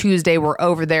single Tuesday we're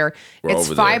over there. It's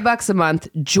over there. $5 a month.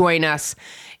 Join us.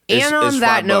 It's And on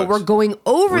that note, $5. we're going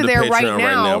over We're to there Patreon right right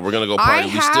now. now. We're gonna go party.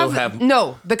 We still have-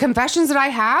 no the confessions that I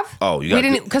have. Oh, you we got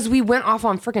didn't good- because we went off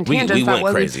on freaking We tangents. went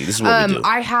crazy. This is what we do.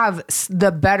 I have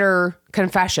the better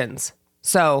confessions.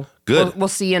 So Good. We'll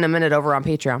see you in a minute over on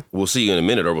Patreon. We'll see you in a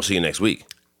minute, or we'll see you next week.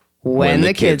 When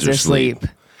the kids are asleep. That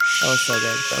was so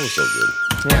good. That was so good.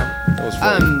 Yeah. That was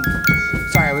fun.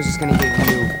 Sorry, I was just gonna give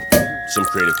you Some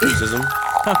creative criticism.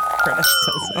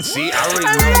 criticism. See, I already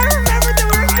I know. remembered that we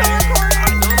were still recording.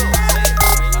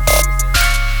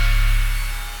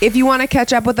 If you want to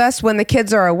catch up with us when the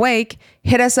kids are awake,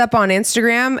 hit us up on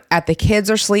Instagram at the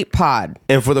Kids Are Sleep Pod.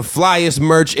 And for the flyest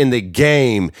merch in the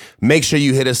game, make sure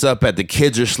you hit us up at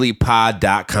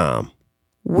thekidsaresleeppod.com.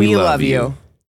 We love you.